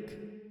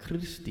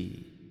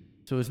Christie.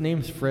 So his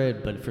name's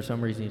Fred, but for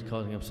some reason he's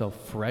calling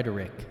himself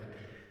Frederick.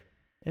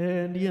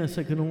 And yes,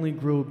 I can only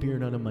grow a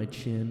beard out of my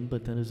chin,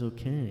 but that is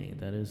okay.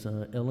 That is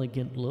an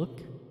elegant look.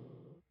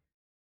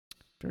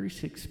 Very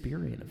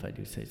Shakespearean, if I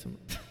do say so.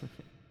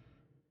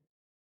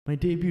 My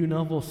debut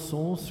novel,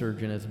 Soul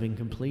Surgeon, has been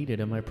completed,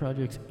 and my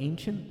projects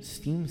Ancient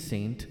Steam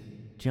Saint,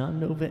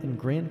 John Nova, and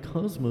Grand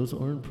Cosmos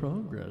are in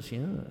progress,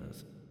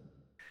 yes.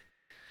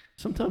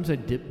 Sometimes I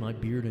dip my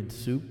beard in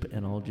soup,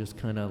 and I'll just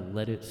kind of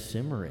let it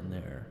simmer in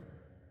there.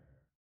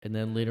 And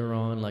then later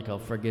on, I'll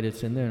forget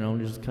it's in there, and I'll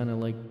just kind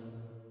of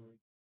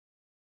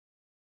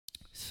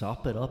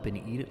sop it up and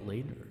eat it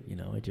later.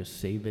 I just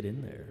save it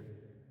in there.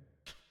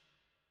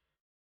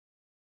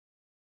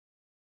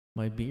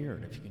 My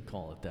beard, if you can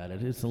call it that.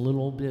 It is a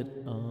little bit,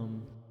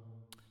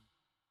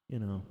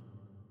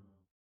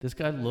 This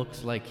guy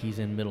looks like he's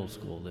in middle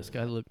school. This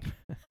guy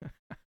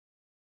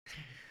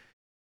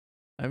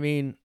I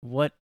mean,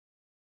 what?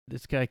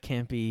 This guy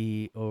can't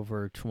be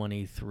over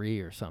 23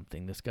 or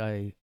something. This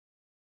guy...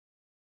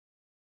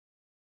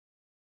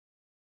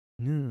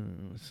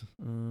 Yes,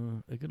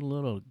 I get a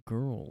lot of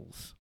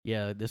girls.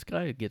 Yeah, this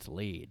guy gets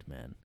laid,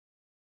 man.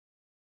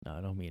 No,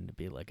 I don't mean to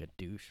be like a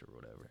douche or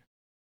whatever.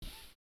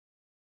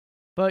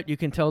 But you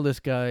can tell this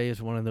guy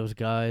is one of those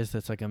guys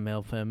that's like a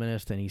male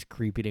feminist and he's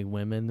creepy to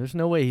women. There's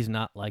no way he's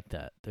not like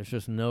that. There's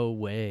just no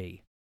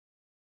way.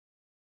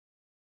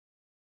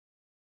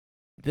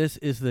 This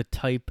is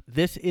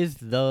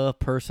the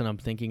person I'm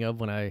thinking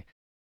of when I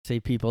say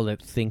people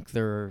that think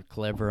they're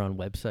clever on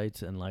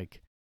websites and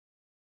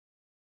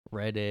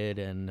Reddit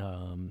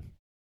and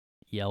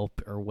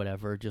Yelp or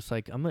whatever. Just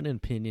I'm an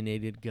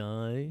opinionated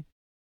guy.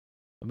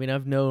 I mean,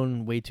 I've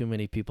known way too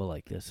many people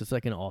like this. It's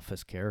like an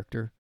office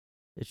character.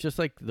 It's just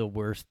the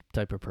worst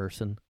type of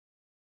person.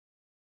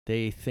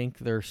 They think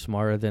they're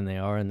smarter than they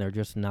are, and they're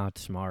just not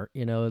smart.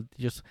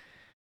 Just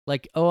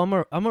I'm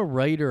a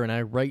writer, and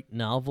I write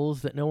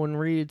novels that no one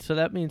reads, so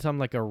that means I'm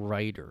like a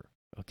writer,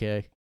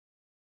 okay?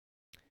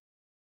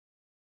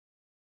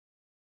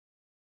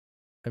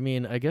 I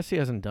mean, I guess he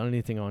hasn't done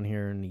anything on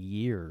here in a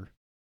year,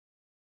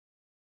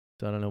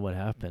 so I don't know what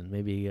happened.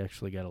 Maybe he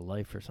actually got a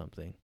life or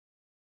something.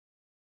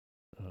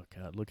 Oh,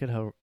 God, look at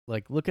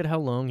how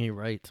long he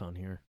writes on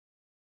here.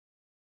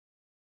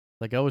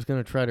 I was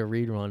going to try to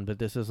read one, but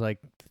this is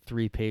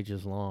 3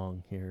 pages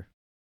long here.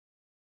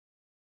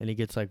 And he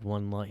gets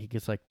 1 like. He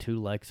gets 2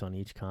 likes on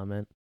each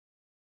comment.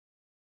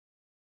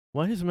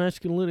 Why has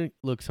masculinity?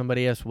 Look,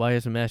 somebody asked, why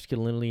has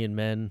masculinity in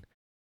men?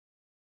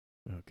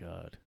 Oh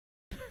God.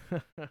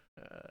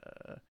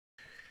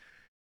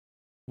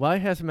 Why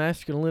has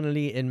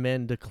masculinity in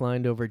men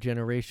declined over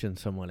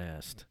generations? Someone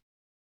asked.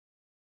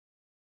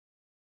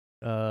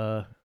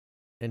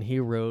 And he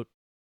wrote,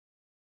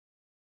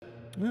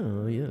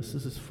 "Oh yes,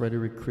 this is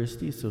Frederick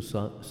Christie,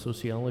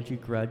 sociology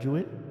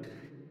graduate.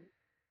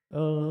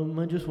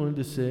 I just wanted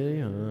to say,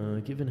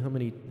 given how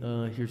many,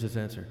 here's his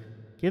answer.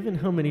 Given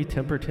how many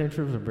temper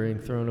tantrums are being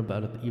thrown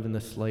about even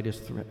the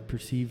slightest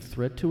perceived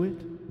threat to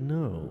it,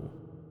 no.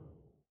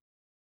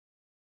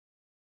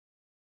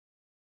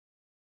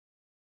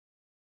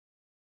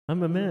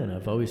 I'm a man.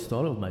 I've always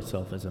thought of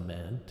myself as a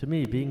man. To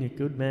me, being a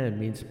good man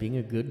means being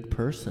a good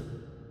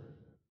person.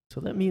 So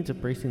that means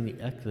embracing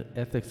the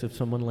ethics of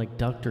someone like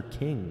Dr.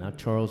 King, not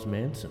Charles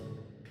Manson.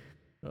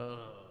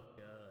 Oh,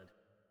 God.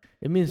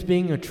 It means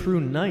being a true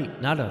knight,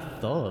 not a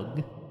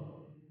thug.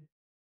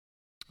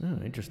 Oh,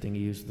 interesting.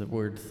 You used the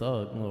word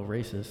thug, a little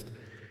racist.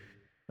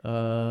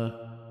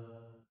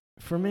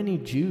 For many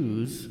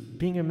Jews,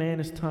 being a man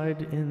is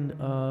tied in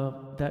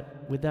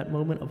that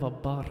moment of a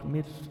bar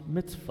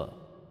mitzvah.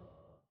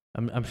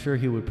 I'm sure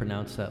he would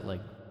pronounce that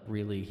like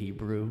really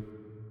Hebrew.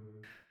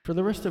 For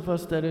the rest of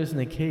us, that isn't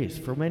the case.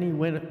 For many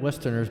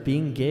Westerners,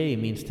 being gay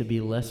means to be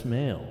less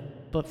male.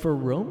 But for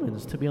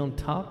Romans, to be on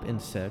top in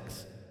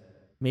sex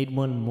made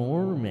one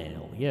more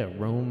male. Yeah,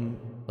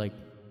 Rome, like,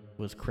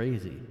 was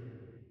crazy.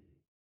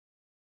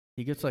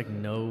 He gets, like,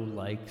 no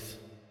likes,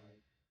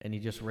 and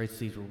he just writes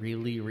these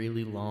really,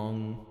 really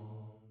long.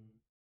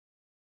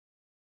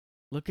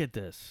 Look at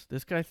this.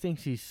 This guy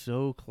thinks he's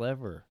so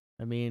clever.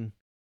 I mean,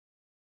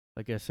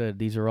 like I said,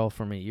 these are all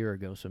from a year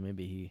ago, so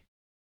maybe he.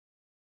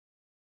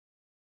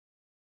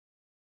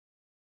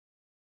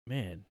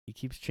 Man, he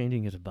keeps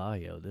changing his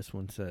bio. This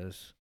one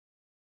says,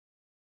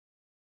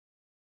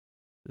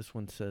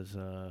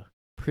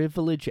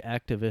 privilege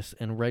activist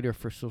and writer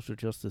for social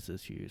justice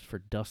issues for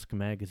Dusk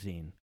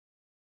magazine.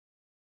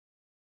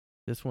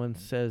 This one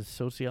says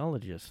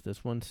sociologist.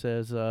 This one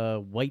says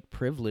white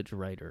privilege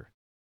writer.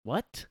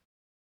 What?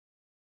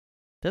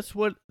 That's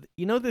what,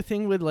 the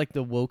thing with like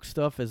the woke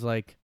stuff is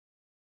like,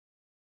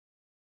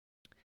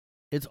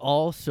 it's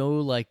all so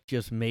like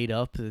just made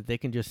up that they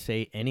can just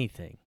say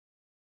anything.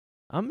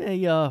 I'm a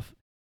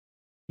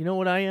you know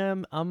what I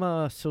am? I'm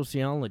a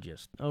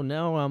sociologist. Oh,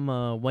 now I'm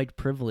a white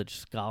privilege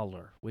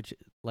scholar, which,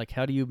 like,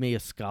 how do you be a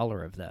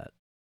scholar of that?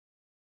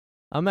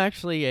 I'm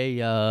actually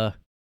a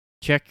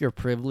check your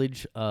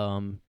privilege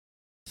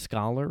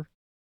scholar.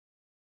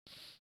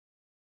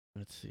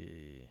 Let's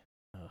see.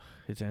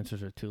 His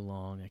answers are too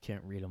long. I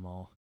can't read them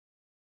all.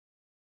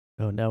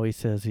 Oh, now he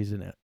says he's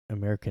an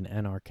American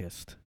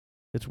anarchist.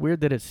 It's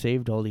weird that it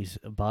saved all these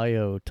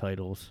bio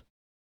titles.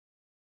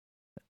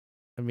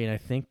 I mean, I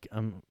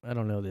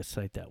don't know this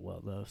site that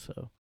well though,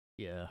 so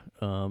yeah.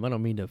 I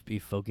don't mean to be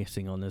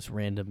focusing on this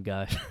random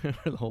guy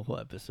for the whole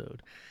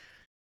episode.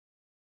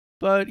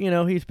 But,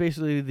 he's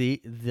basically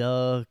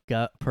the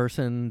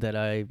person that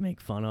I make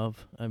fun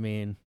of. I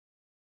mean,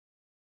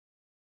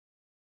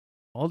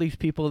 all these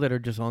people that are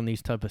just on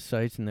these type of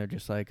sites and they're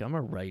just like, I'm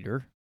a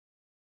writer.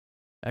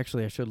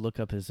 Actually, I should look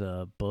up his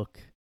book.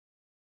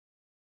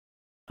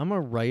 I'm a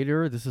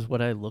writer. This is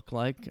what I look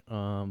like.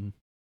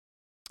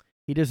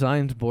 He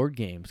designs board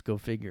games. Go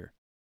figure.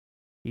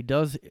 He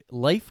does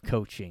life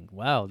coaching.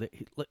 Wow.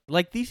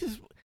 Like, these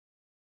is.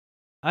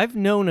 I've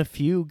known a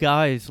few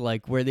guys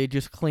like where they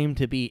just claim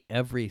to be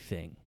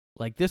everything.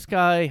 Like, this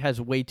guy has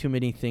way too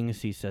many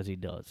things he says he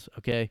does.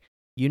 Okay,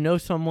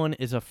 someone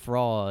is a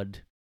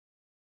fraud.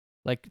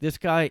 Like, this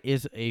guy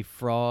is a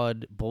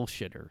fraud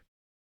bullshitter.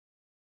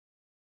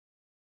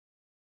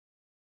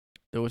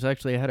 There was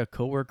actually, I had a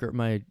coworker at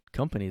my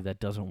company that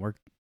doesn't work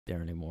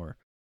there anymore.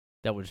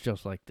 That was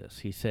just like this.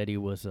 He said he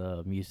was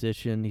a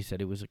musician. He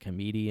said he was a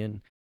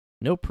comedian.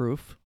 No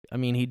proof. I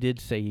mean, he did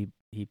say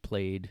he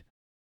played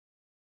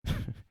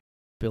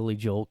Billy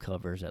Joel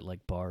covers at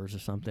like bars or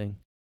something.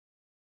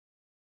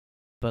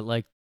 But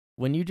like,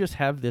 when you just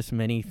have this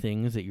many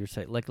things that you're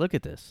saying, like, look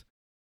at this.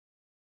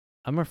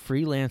 I'm a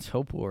freelance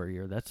hope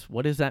warrior.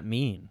 What does that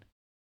mean?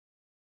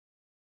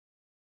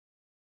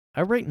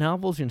 I write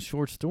novels and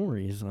short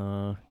stories.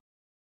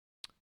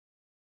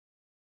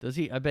 Does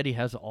he? I bet he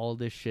has all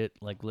this shit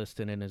like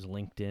listed in his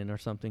LinkedIn or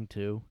something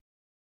too.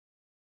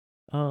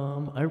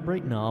 I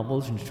write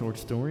novels and short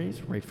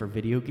stories, write for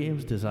video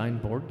games, design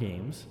board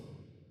games,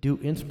 do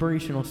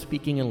inspirational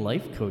speaking and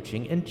life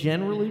coaching, and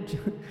generally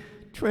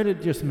try to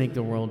just make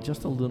the world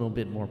just a little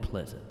bit more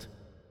pleasant.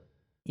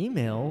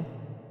 Email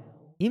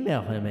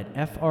him at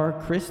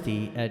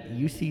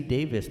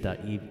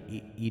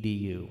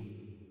frchristie@ucdavis.edu.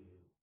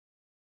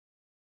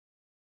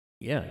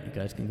 Yeah, you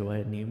guys can go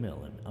ahead and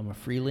email him. I'm a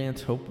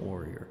freelance hope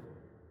warrior.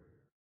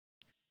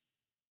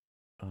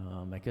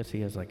 I guess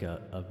he has like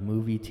a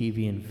movie,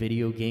 TV, and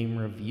video game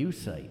review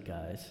site,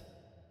 guys.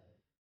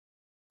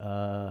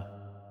 I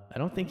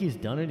don't think he's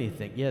done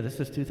anything. Yeah, this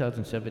is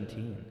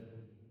 2017.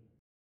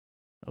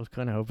 I was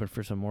kind of hoping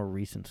for some more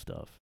recent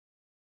stuff.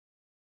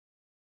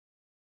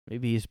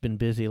 Maybe he's been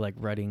busy like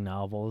writing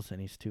novels, and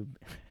he's too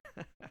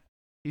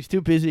he's too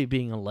busy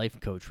being a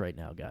life coach right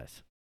now,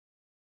 guys.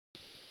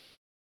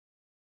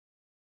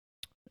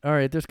 All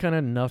right, there's kind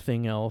of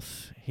nothing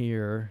else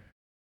here.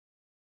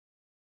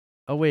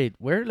 Oh wait,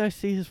 where did I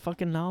see his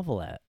fucking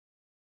novel at?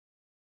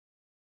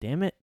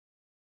 Damn it.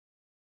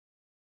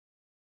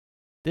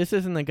 This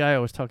isn't the guy I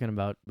was talking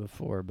about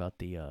before about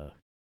the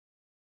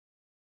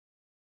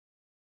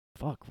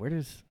fuck, where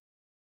does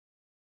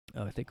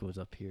oh, I think it was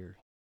up here.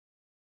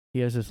 He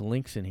has his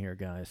links in here,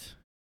 guys.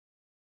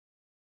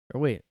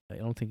 Or wait, I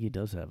don't think he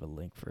does have a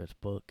link for his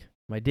book.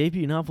 My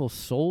debut novel,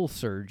 Soul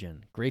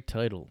Surgeon. Great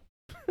title.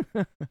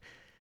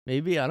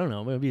 Maybe, I don't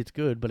know, maybe it's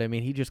good, but I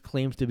mean, he just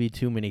claims to be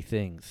too many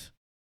things.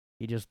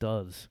 He just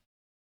does.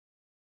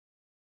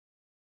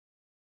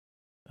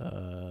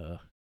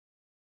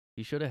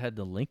 He should have had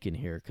the link in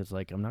here, because,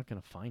 like, I'm not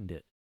going to find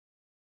it.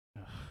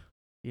 Ugh.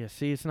 Yeah,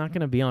 see, it's not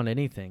going to be on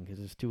anything, because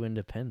it's too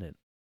independent.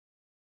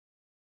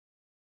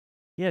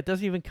 Yeah, it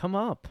doesn't even come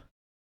up.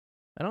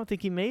 I don't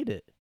think he made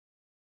it.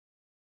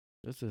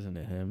 This isn't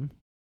him.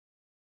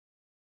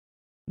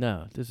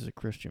 No, this is a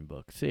Christian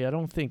book. See, I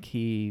don't think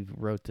he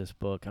wrote this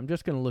book. I'm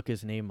just going to look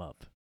his name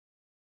up.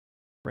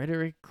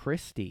 Frederick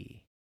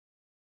Christie.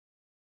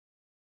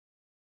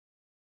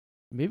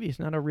 Maybe he's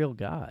not a real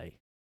guy.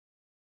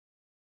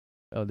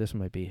 Oh, this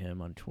might be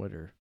him on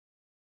Twitter.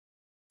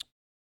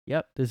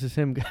 Yep, this is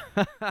him.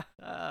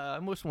 I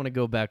almost want to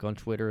go back on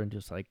Twitter and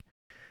just like,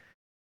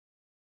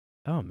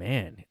 oh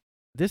man,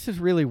 this is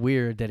really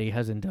weird that he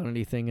hasn't done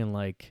anything in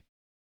like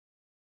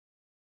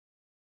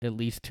at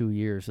least 2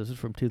 years. This is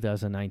from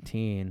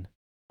 2019.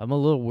 I'm a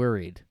little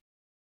worried.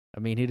 I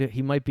mean,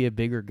 he might be a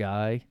bigger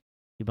guy.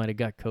 He might have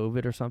got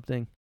COVID or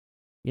something.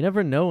 You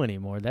never know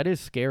anymore. That is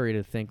scary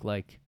to think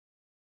like.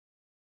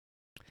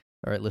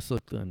 All right, let's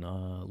look on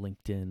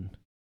LinkedIn.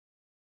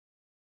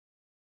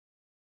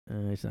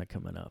 He's not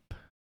coming up.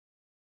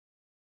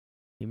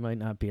 He might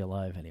not be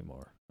alive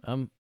anymore.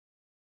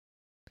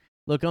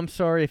 Look, I'm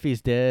sorry if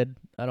he's dead.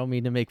 I don't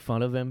mean to make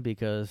fun of him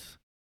because...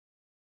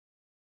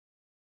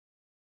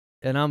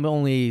 And I'm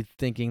only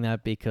thinking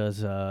that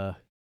because,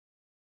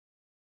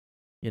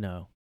 you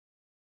know,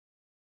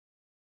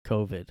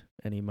 COVID,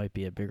 and he might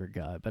be a bigger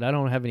guy. But I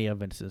don't have any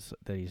evidence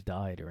that he's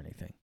died or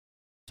anything.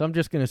 So I'm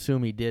just going to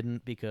assume he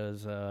didn't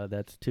because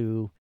that's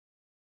going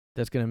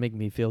to make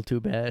me feel too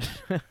bad.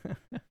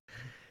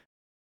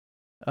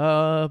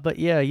 But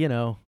yeah, you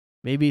know,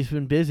 maybe he's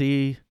been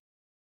busy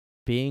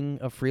being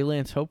a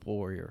freelance hope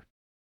warrior.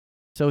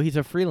 So he's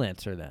a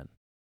freelancer then.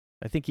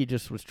 I think he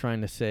just was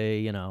trying to say,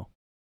 you know,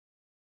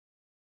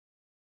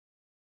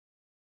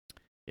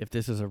 if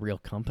this is a real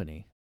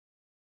company.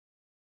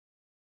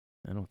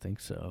 I don't think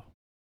so.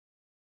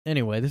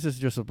 Anyway, this is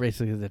just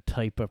basically the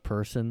type of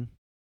person.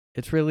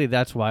 It's really,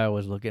 that's why I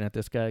was looking at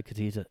this guy, because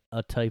he's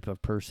a type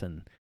of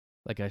person.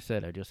 Like I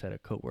said, I just had a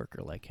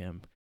coworker like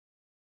him.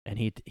 And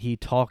he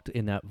talked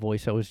in that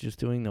voice I was just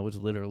doing. That was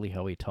literally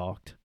how he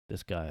talked,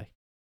 this guy.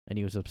 And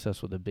he was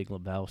obsessed with the Big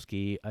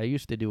Lebowski. I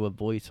used to do a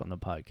voice on the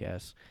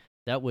podcast.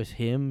 That was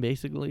him,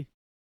 basically.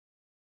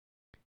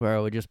 Where I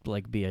would just,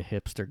 like, be a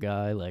hipster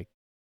guy, like,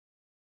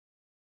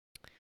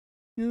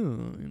 yeah,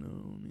 you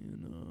know.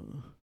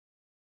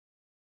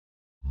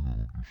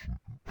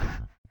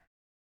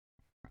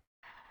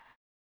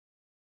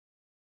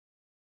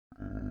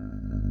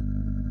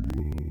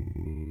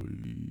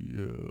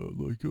 Yeah,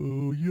 like,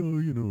 yeah,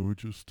 you know,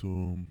 just,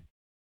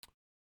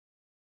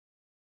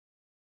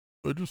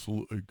 I just,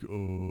 like,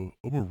 I'm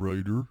a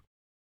writer.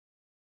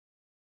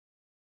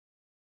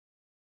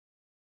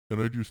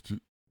 And I just,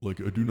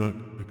 like, I do not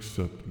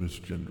accept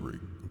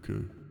misgendering,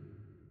 okay?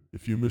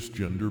 If you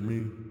misgender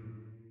me,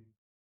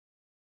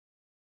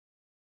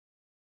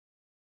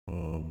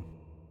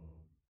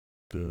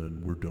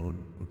 then we're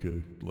done,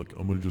 okay? Like,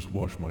 I'm gonna just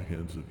wash my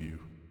hands of you,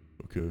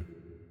 okay?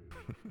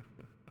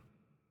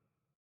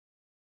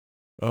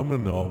 I'm a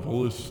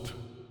novelist.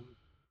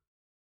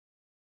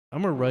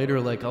 I'm a writer,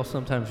 like, I'll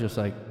sometimes just,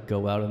 like,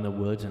 go out in the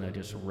woods and I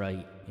just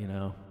write, you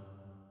know?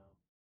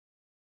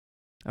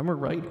 I'm a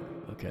writer,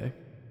 okay?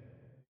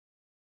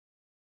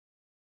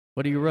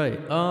 What do you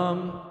write?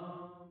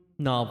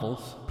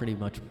 Novels, pretty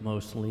much,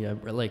 mostly. I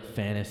like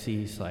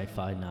fantasy,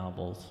 sci-fi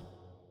novels.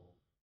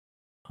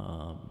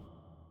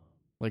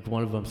 Like,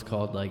 one of them's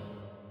called, like,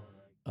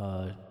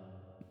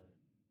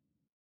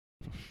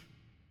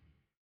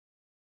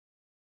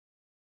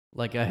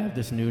 like, I have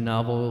this new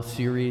novel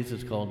series.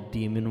 It's called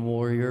Demon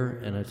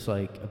Warrior, and it's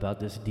like about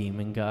this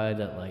demon guy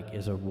that like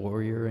is a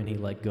warrior, and he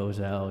like goes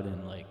out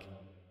and like,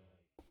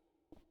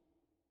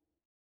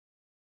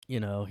 you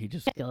know, he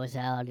just Goes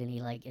out and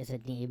he like is a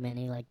demon.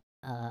 He like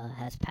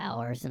has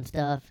powers and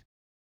stuff.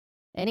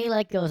 And he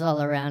like goes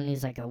all around. And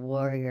he's like a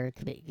warrior.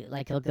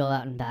 Like he'll go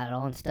out in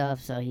battle and stuff.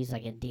 So he's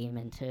like a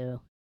demon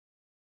too.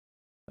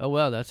 Oh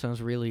wow, that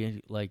sounds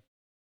really like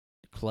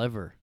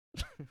clever.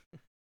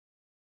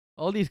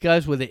 All these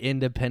guys with the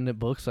independent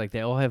books, like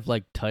they all have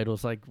like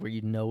titles like where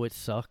you know it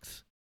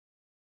sucks.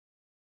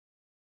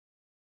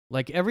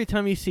 Like every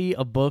time you see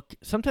a book,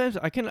 sometimes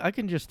I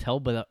can just tell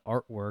by the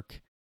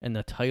artwork and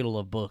the title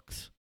of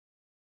books.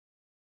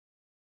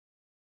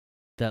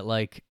 That,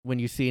 like, when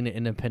you see an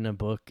independent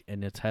book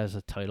and it has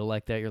a title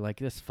like that, you're like,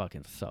 this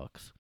fucking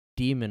sucks.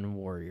 Demon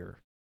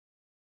Warrior.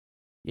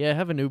 Yeah, I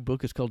have a new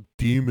book. It's called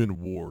Demon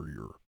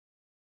Warrior.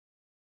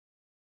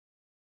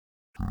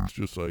 It's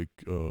just like,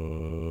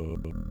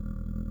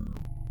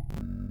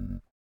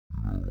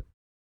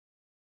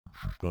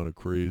 kind of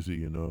crazy,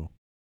 you know.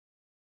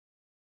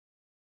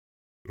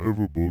 I have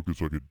a book.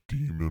 It's like a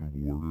demon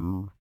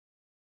warrior.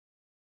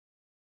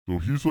 So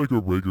he's like a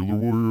regular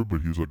warrior,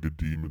 but he's like a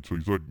demon. So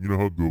he's like, you know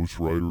how Ghost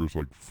Rider is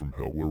like from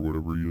hell or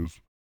whatever he is?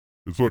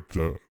 It's like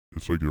that.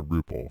 It's like a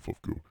ripoff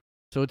of Ghost.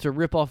 So it's a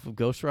ripoff of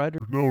Ghost Rider?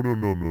 No.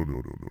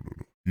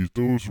 He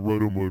does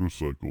ride a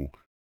motorcycle,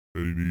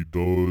 and he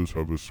does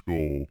have a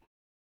skull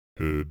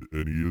head,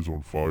 and he is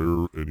on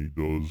fire, and he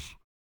does,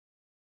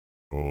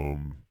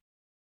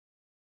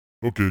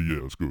 okay,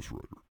 yeah, it's Ghost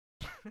Rider.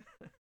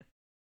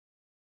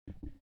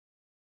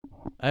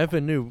 I have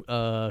a new,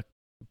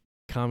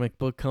 comic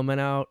book coming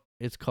out.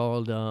 It's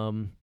called,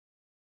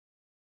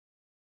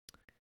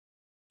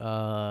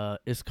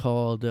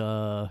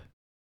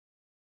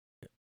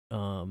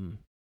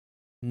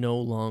 No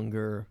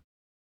Longer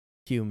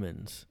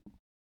Humans.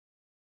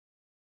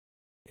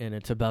 And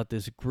it's about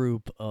this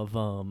group of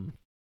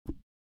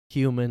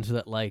humans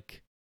that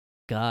like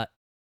got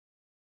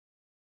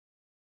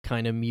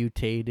kind of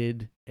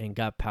mutated and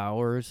got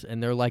powers,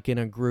 and they're like in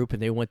a group,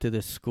 and they went to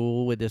this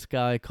school with this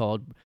guy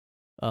called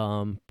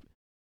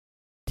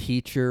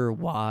Teacher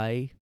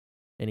Y,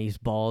 and he's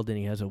bald and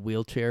he has a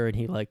wheelchair, and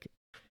he like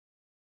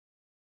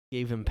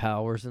gave him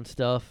powers and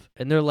stuff,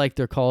 and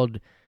they're called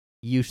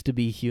Used to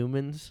Be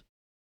Humans.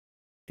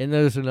 And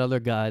there's another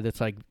guy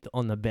that's like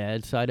on the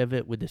bad side of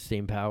it with the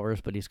same powers,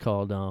 but he's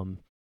called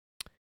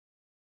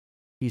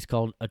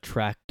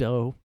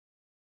Attracto.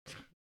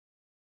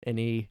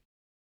 And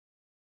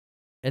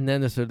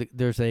then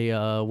there's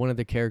a one of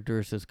the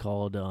characters is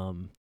called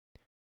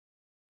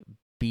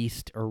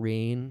Beast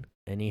Arene,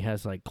 and he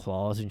has like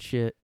claws and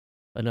shit.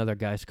 Another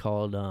guy's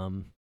called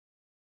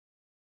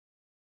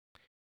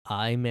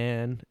Eye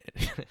Man.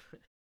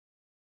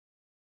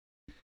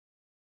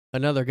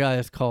 Another guy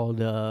is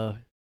called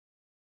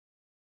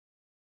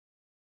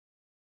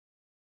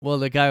well,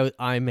 the guy with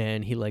Eye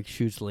Man, he like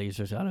shoots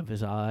lasers out of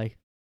his eye.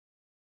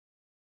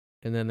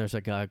 And then there's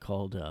a guy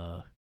called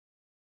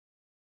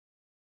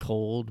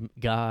Cold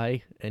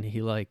Guy, and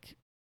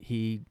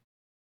he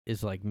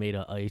is like made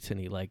of ice, and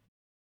he like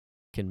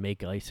can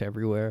make ice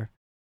everywhere.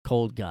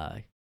 Cold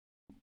Guy.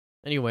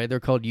 Anyway, they're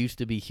called Used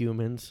to Be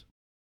Humans.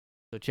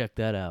 So check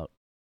that out.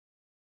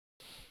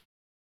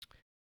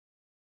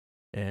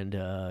 And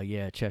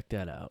yeah, check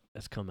that out.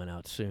 That's coming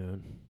out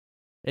soon.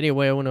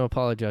 Anyway, I want to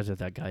apologize if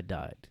that guy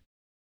died.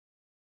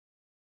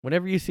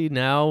 Whenever you see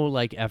now,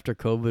 like after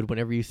COVID,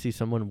 whenever you see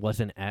someone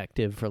wasn't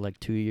active for like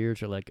 2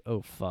 years, you're like,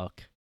 oh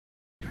fuck.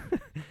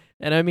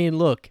 And I mean,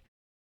 look,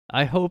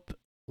 I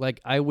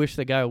wish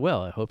the guy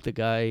well. I hope the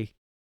guy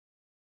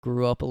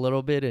grew up a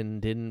little bit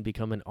and didn't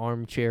become an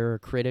armchair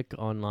critic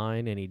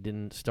online, and he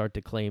didn't start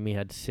to claim he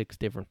had 6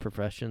 different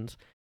professions.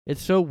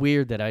 It's so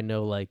weird that I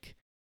know, like,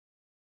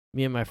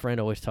 me and my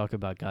friend always talk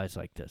about guys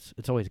like this.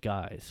 It's always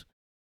guys.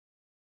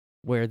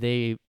 Where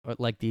they are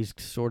like these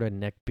sort of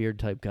neckbeard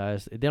type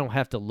guys. They don't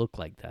have to look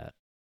like that.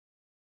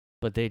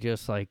 But they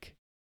just like,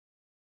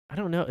 I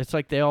don't know. It's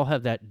like they all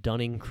have that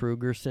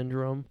Dunning-Kruger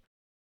syndrome.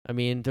 I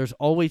mean, there's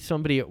always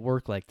somebody at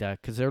work like that,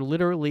 because they're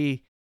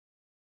literally,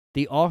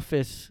 The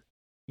Office,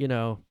 you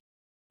know,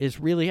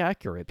 is really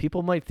accurate.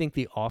 People might think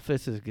The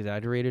Office is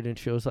exaggerated in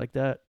shows like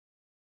that.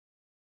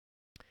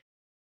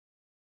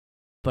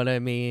 But I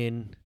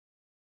mean,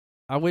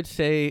 I would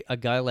say a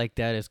guy like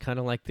that is kind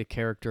of like the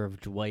character of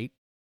Dwight.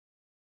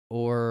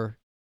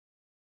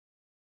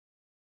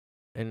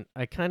 And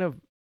I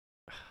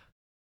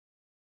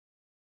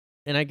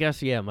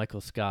guess, yeah,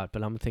 Michael Scott,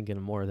 but I'm thinking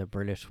more of the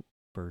British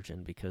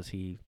version, because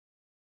in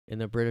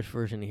the British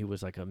version, he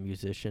was like a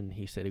musician.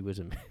 He said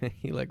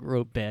he like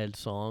wrote bad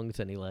songs,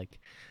 and he like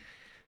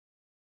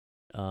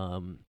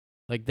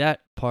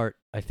that part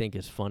I think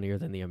is funnier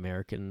than the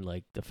American,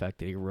 like the fact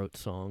that he wrote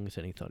songs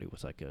and he thought he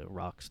was like a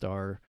rock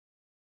star.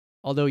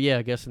 Although, yeah,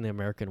 I guess in the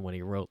American, when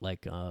he wrote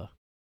like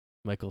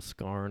Michael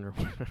Scarn or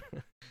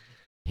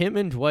him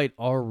and Dwight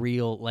are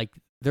real. Like,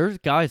 there's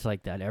guys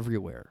like that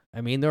everywhere.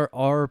 I mean, there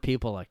are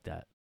people like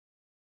that.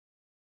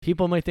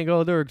 People might think,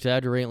 oh, they're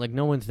exaggerating. Like,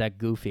 no one's that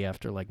goofy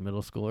after like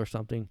middle school or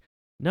something.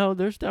 No,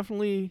 there's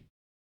definitely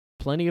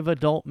plenty of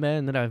adult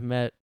men that I've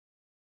met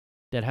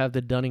that have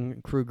the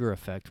Dunning-Kruger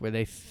effect, where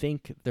they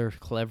think they're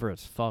clever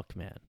as fuck,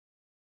 man.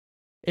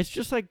 It's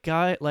just like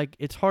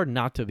it's hard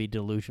not to be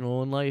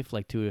delusional in life,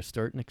 like to a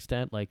certain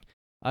extent. Like,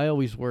 I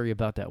always worry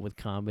about that with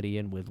comedy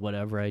and with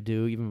whatever I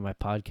do, even my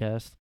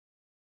podcast.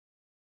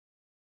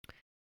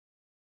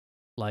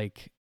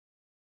 Like,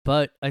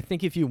 but I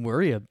think if you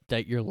worry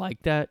that you're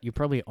like that, you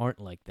probably aren't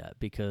like that,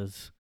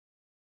 because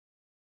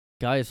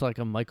guys like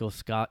a Michael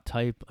Scott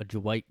type, a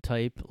Dwight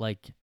type,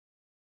 like,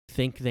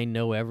 think they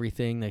know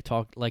everything. They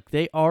talk like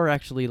they are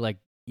actually like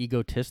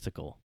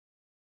egotistical,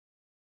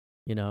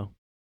 you know?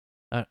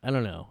 I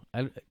don't know.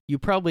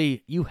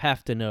 You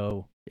have to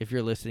know, if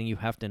you're listening, you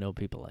have to know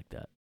people like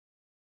that.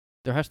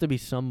 There has to be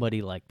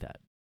somebody like that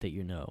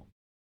you know.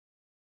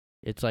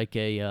 It's like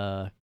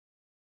I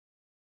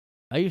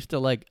used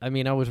to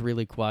I was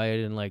really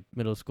quiet in like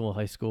middle school,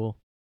 high school,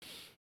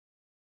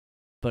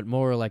 but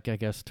more like I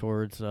guess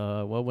towards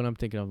when I'm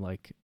thinking of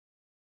like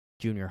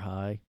junior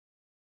high,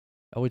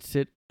 I would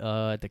sit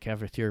at the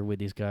cafeteria with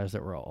these guys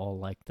that were all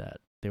like that.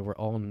 They were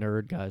all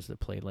nerd guys that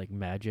played like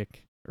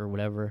Magic or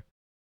whatever,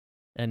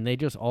 and they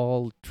just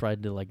all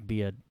tried to like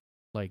be a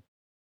like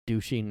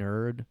douchey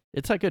nerd.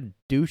 It's like a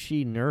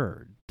douchey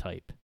nerd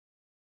type,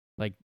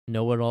 like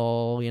know it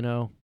all, you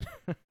know.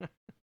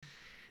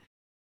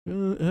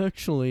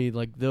 Actually,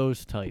 like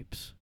those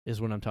types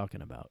is what I'm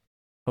talking about.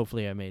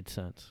 Hopefully, I made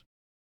sense.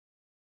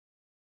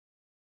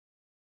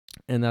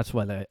 And that's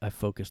why I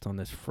focused on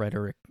this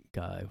Frederick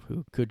guy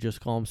who could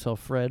just call himself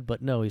Fred,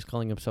 but no, he's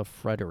calling himself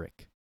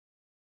Frederick.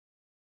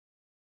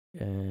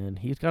 And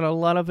he's got a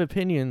lot of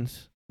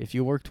opinions. If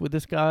you worked with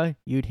this guy,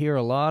 you'd hear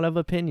a lot of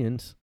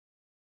opinions.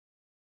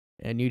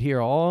 And you'd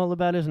hear all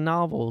about his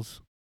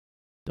novels.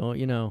 Don't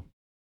you know?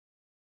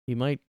 He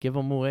might give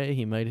them away.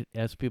 He might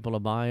ask people to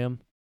buy them.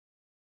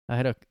 I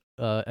had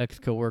a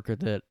ex-coworker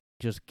that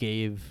just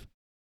gave...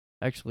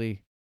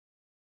 Actually,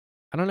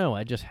 I don't know.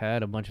 I just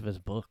had a bunch of his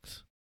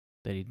books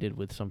that he did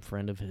with some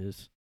friend of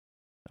his.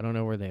 I don't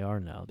know where they are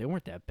now. They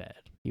weren't that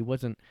bad. He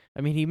wasn't...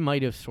 I mean, he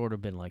might have sort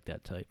of been like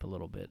that type a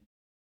little bit.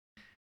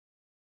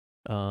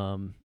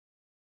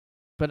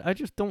 But I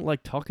just don't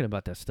like talking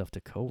about that stuff to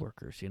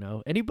coworkers, you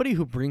know? Anybody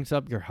who brings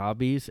up your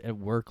hobbies at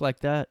work like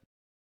that,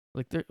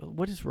 like,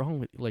 what is wrong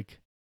with, like,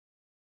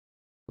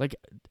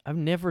 I've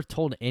never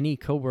told any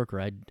coworker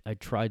I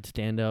tried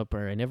stand-up,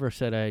 or I never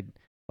said I'd,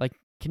 like,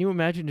 can you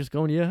imagine just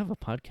going, yeah, I have a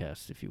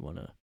podcast if you want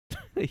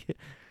to.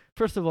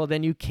 First of all,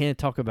 then you can't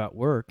talk about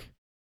work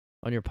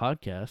on your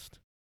podcast.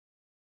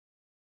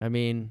 I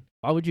mean,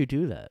 why would you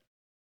do that?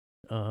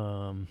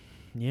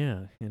 Yeah,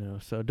 you know,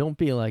 so don't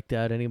be like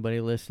that. Anybody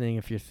listening,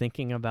 if you're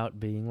thinking about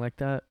being like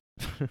that.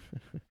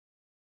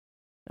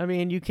 I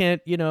mean, you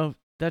can't, you know,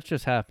 that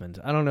just happens.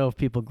 I don't know if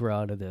people grow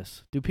out of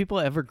this. Do people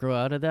ever grow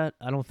out of that?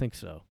 I don't think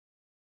so.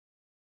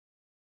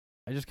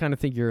 I just kind of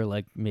think you're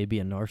like maybe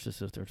a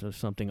narcissist or there's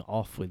something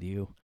off with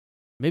you.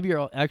 Maybe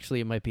you're actually,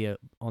 it might be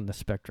on the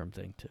spectrum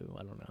thing too.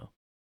 I don't know.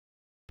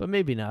 But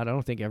maybe not. I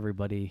don't think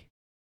everybody,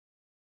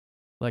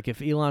 like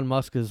if Elon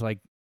Musk is like,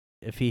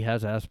 if he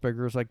has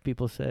Asperger's like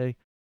people say,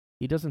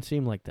 he doesn't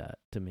seem like that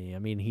to me. I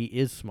mean, he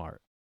is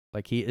smart.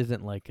 Like he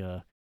isn't like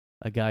a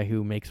guy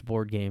who makes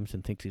board games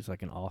and thinks he's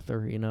like an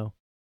author, you know?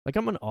 Like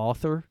I'm an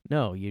author.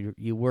 No,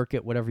 you work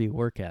at whatever you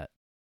work at.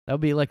 That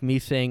would be like me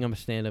saying I'm a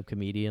stand-up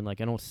comedian.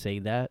 Like I don't say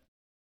that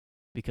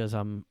because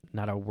I'm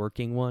not a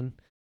working one.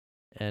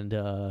 And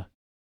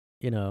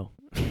you know,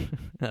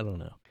 I don't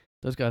know.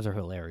 Those guys are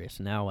hilarious.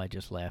 Now I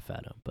just laugh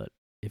at them, but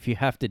if you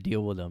have to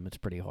deal with them, it's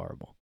pretty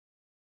horrible.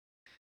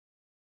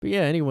 But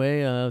yeah,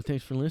 anyway,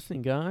 thanks for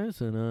listening, guys,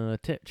 and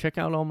check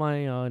out all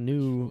my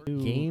new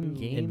game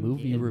and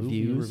movie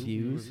reviews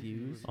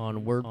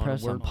on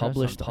WordPress. I'm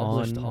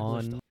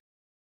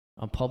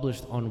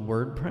published on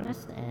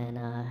WordPress. And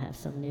have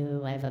some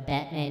new. I have a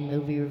Batman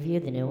movie review,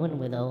 the new one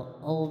with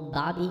old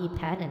Bobby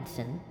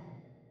Patterson,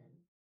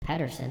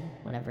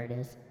 whatever it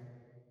is,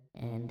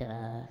 and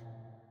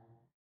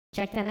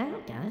check that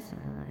out, guys.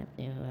 I have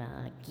new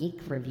geek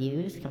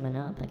reviews coming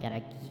up. I got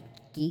a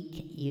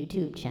geek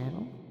YouTube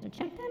channel, so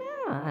check that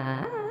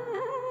out.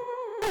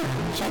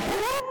 Check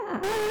that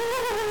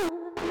out.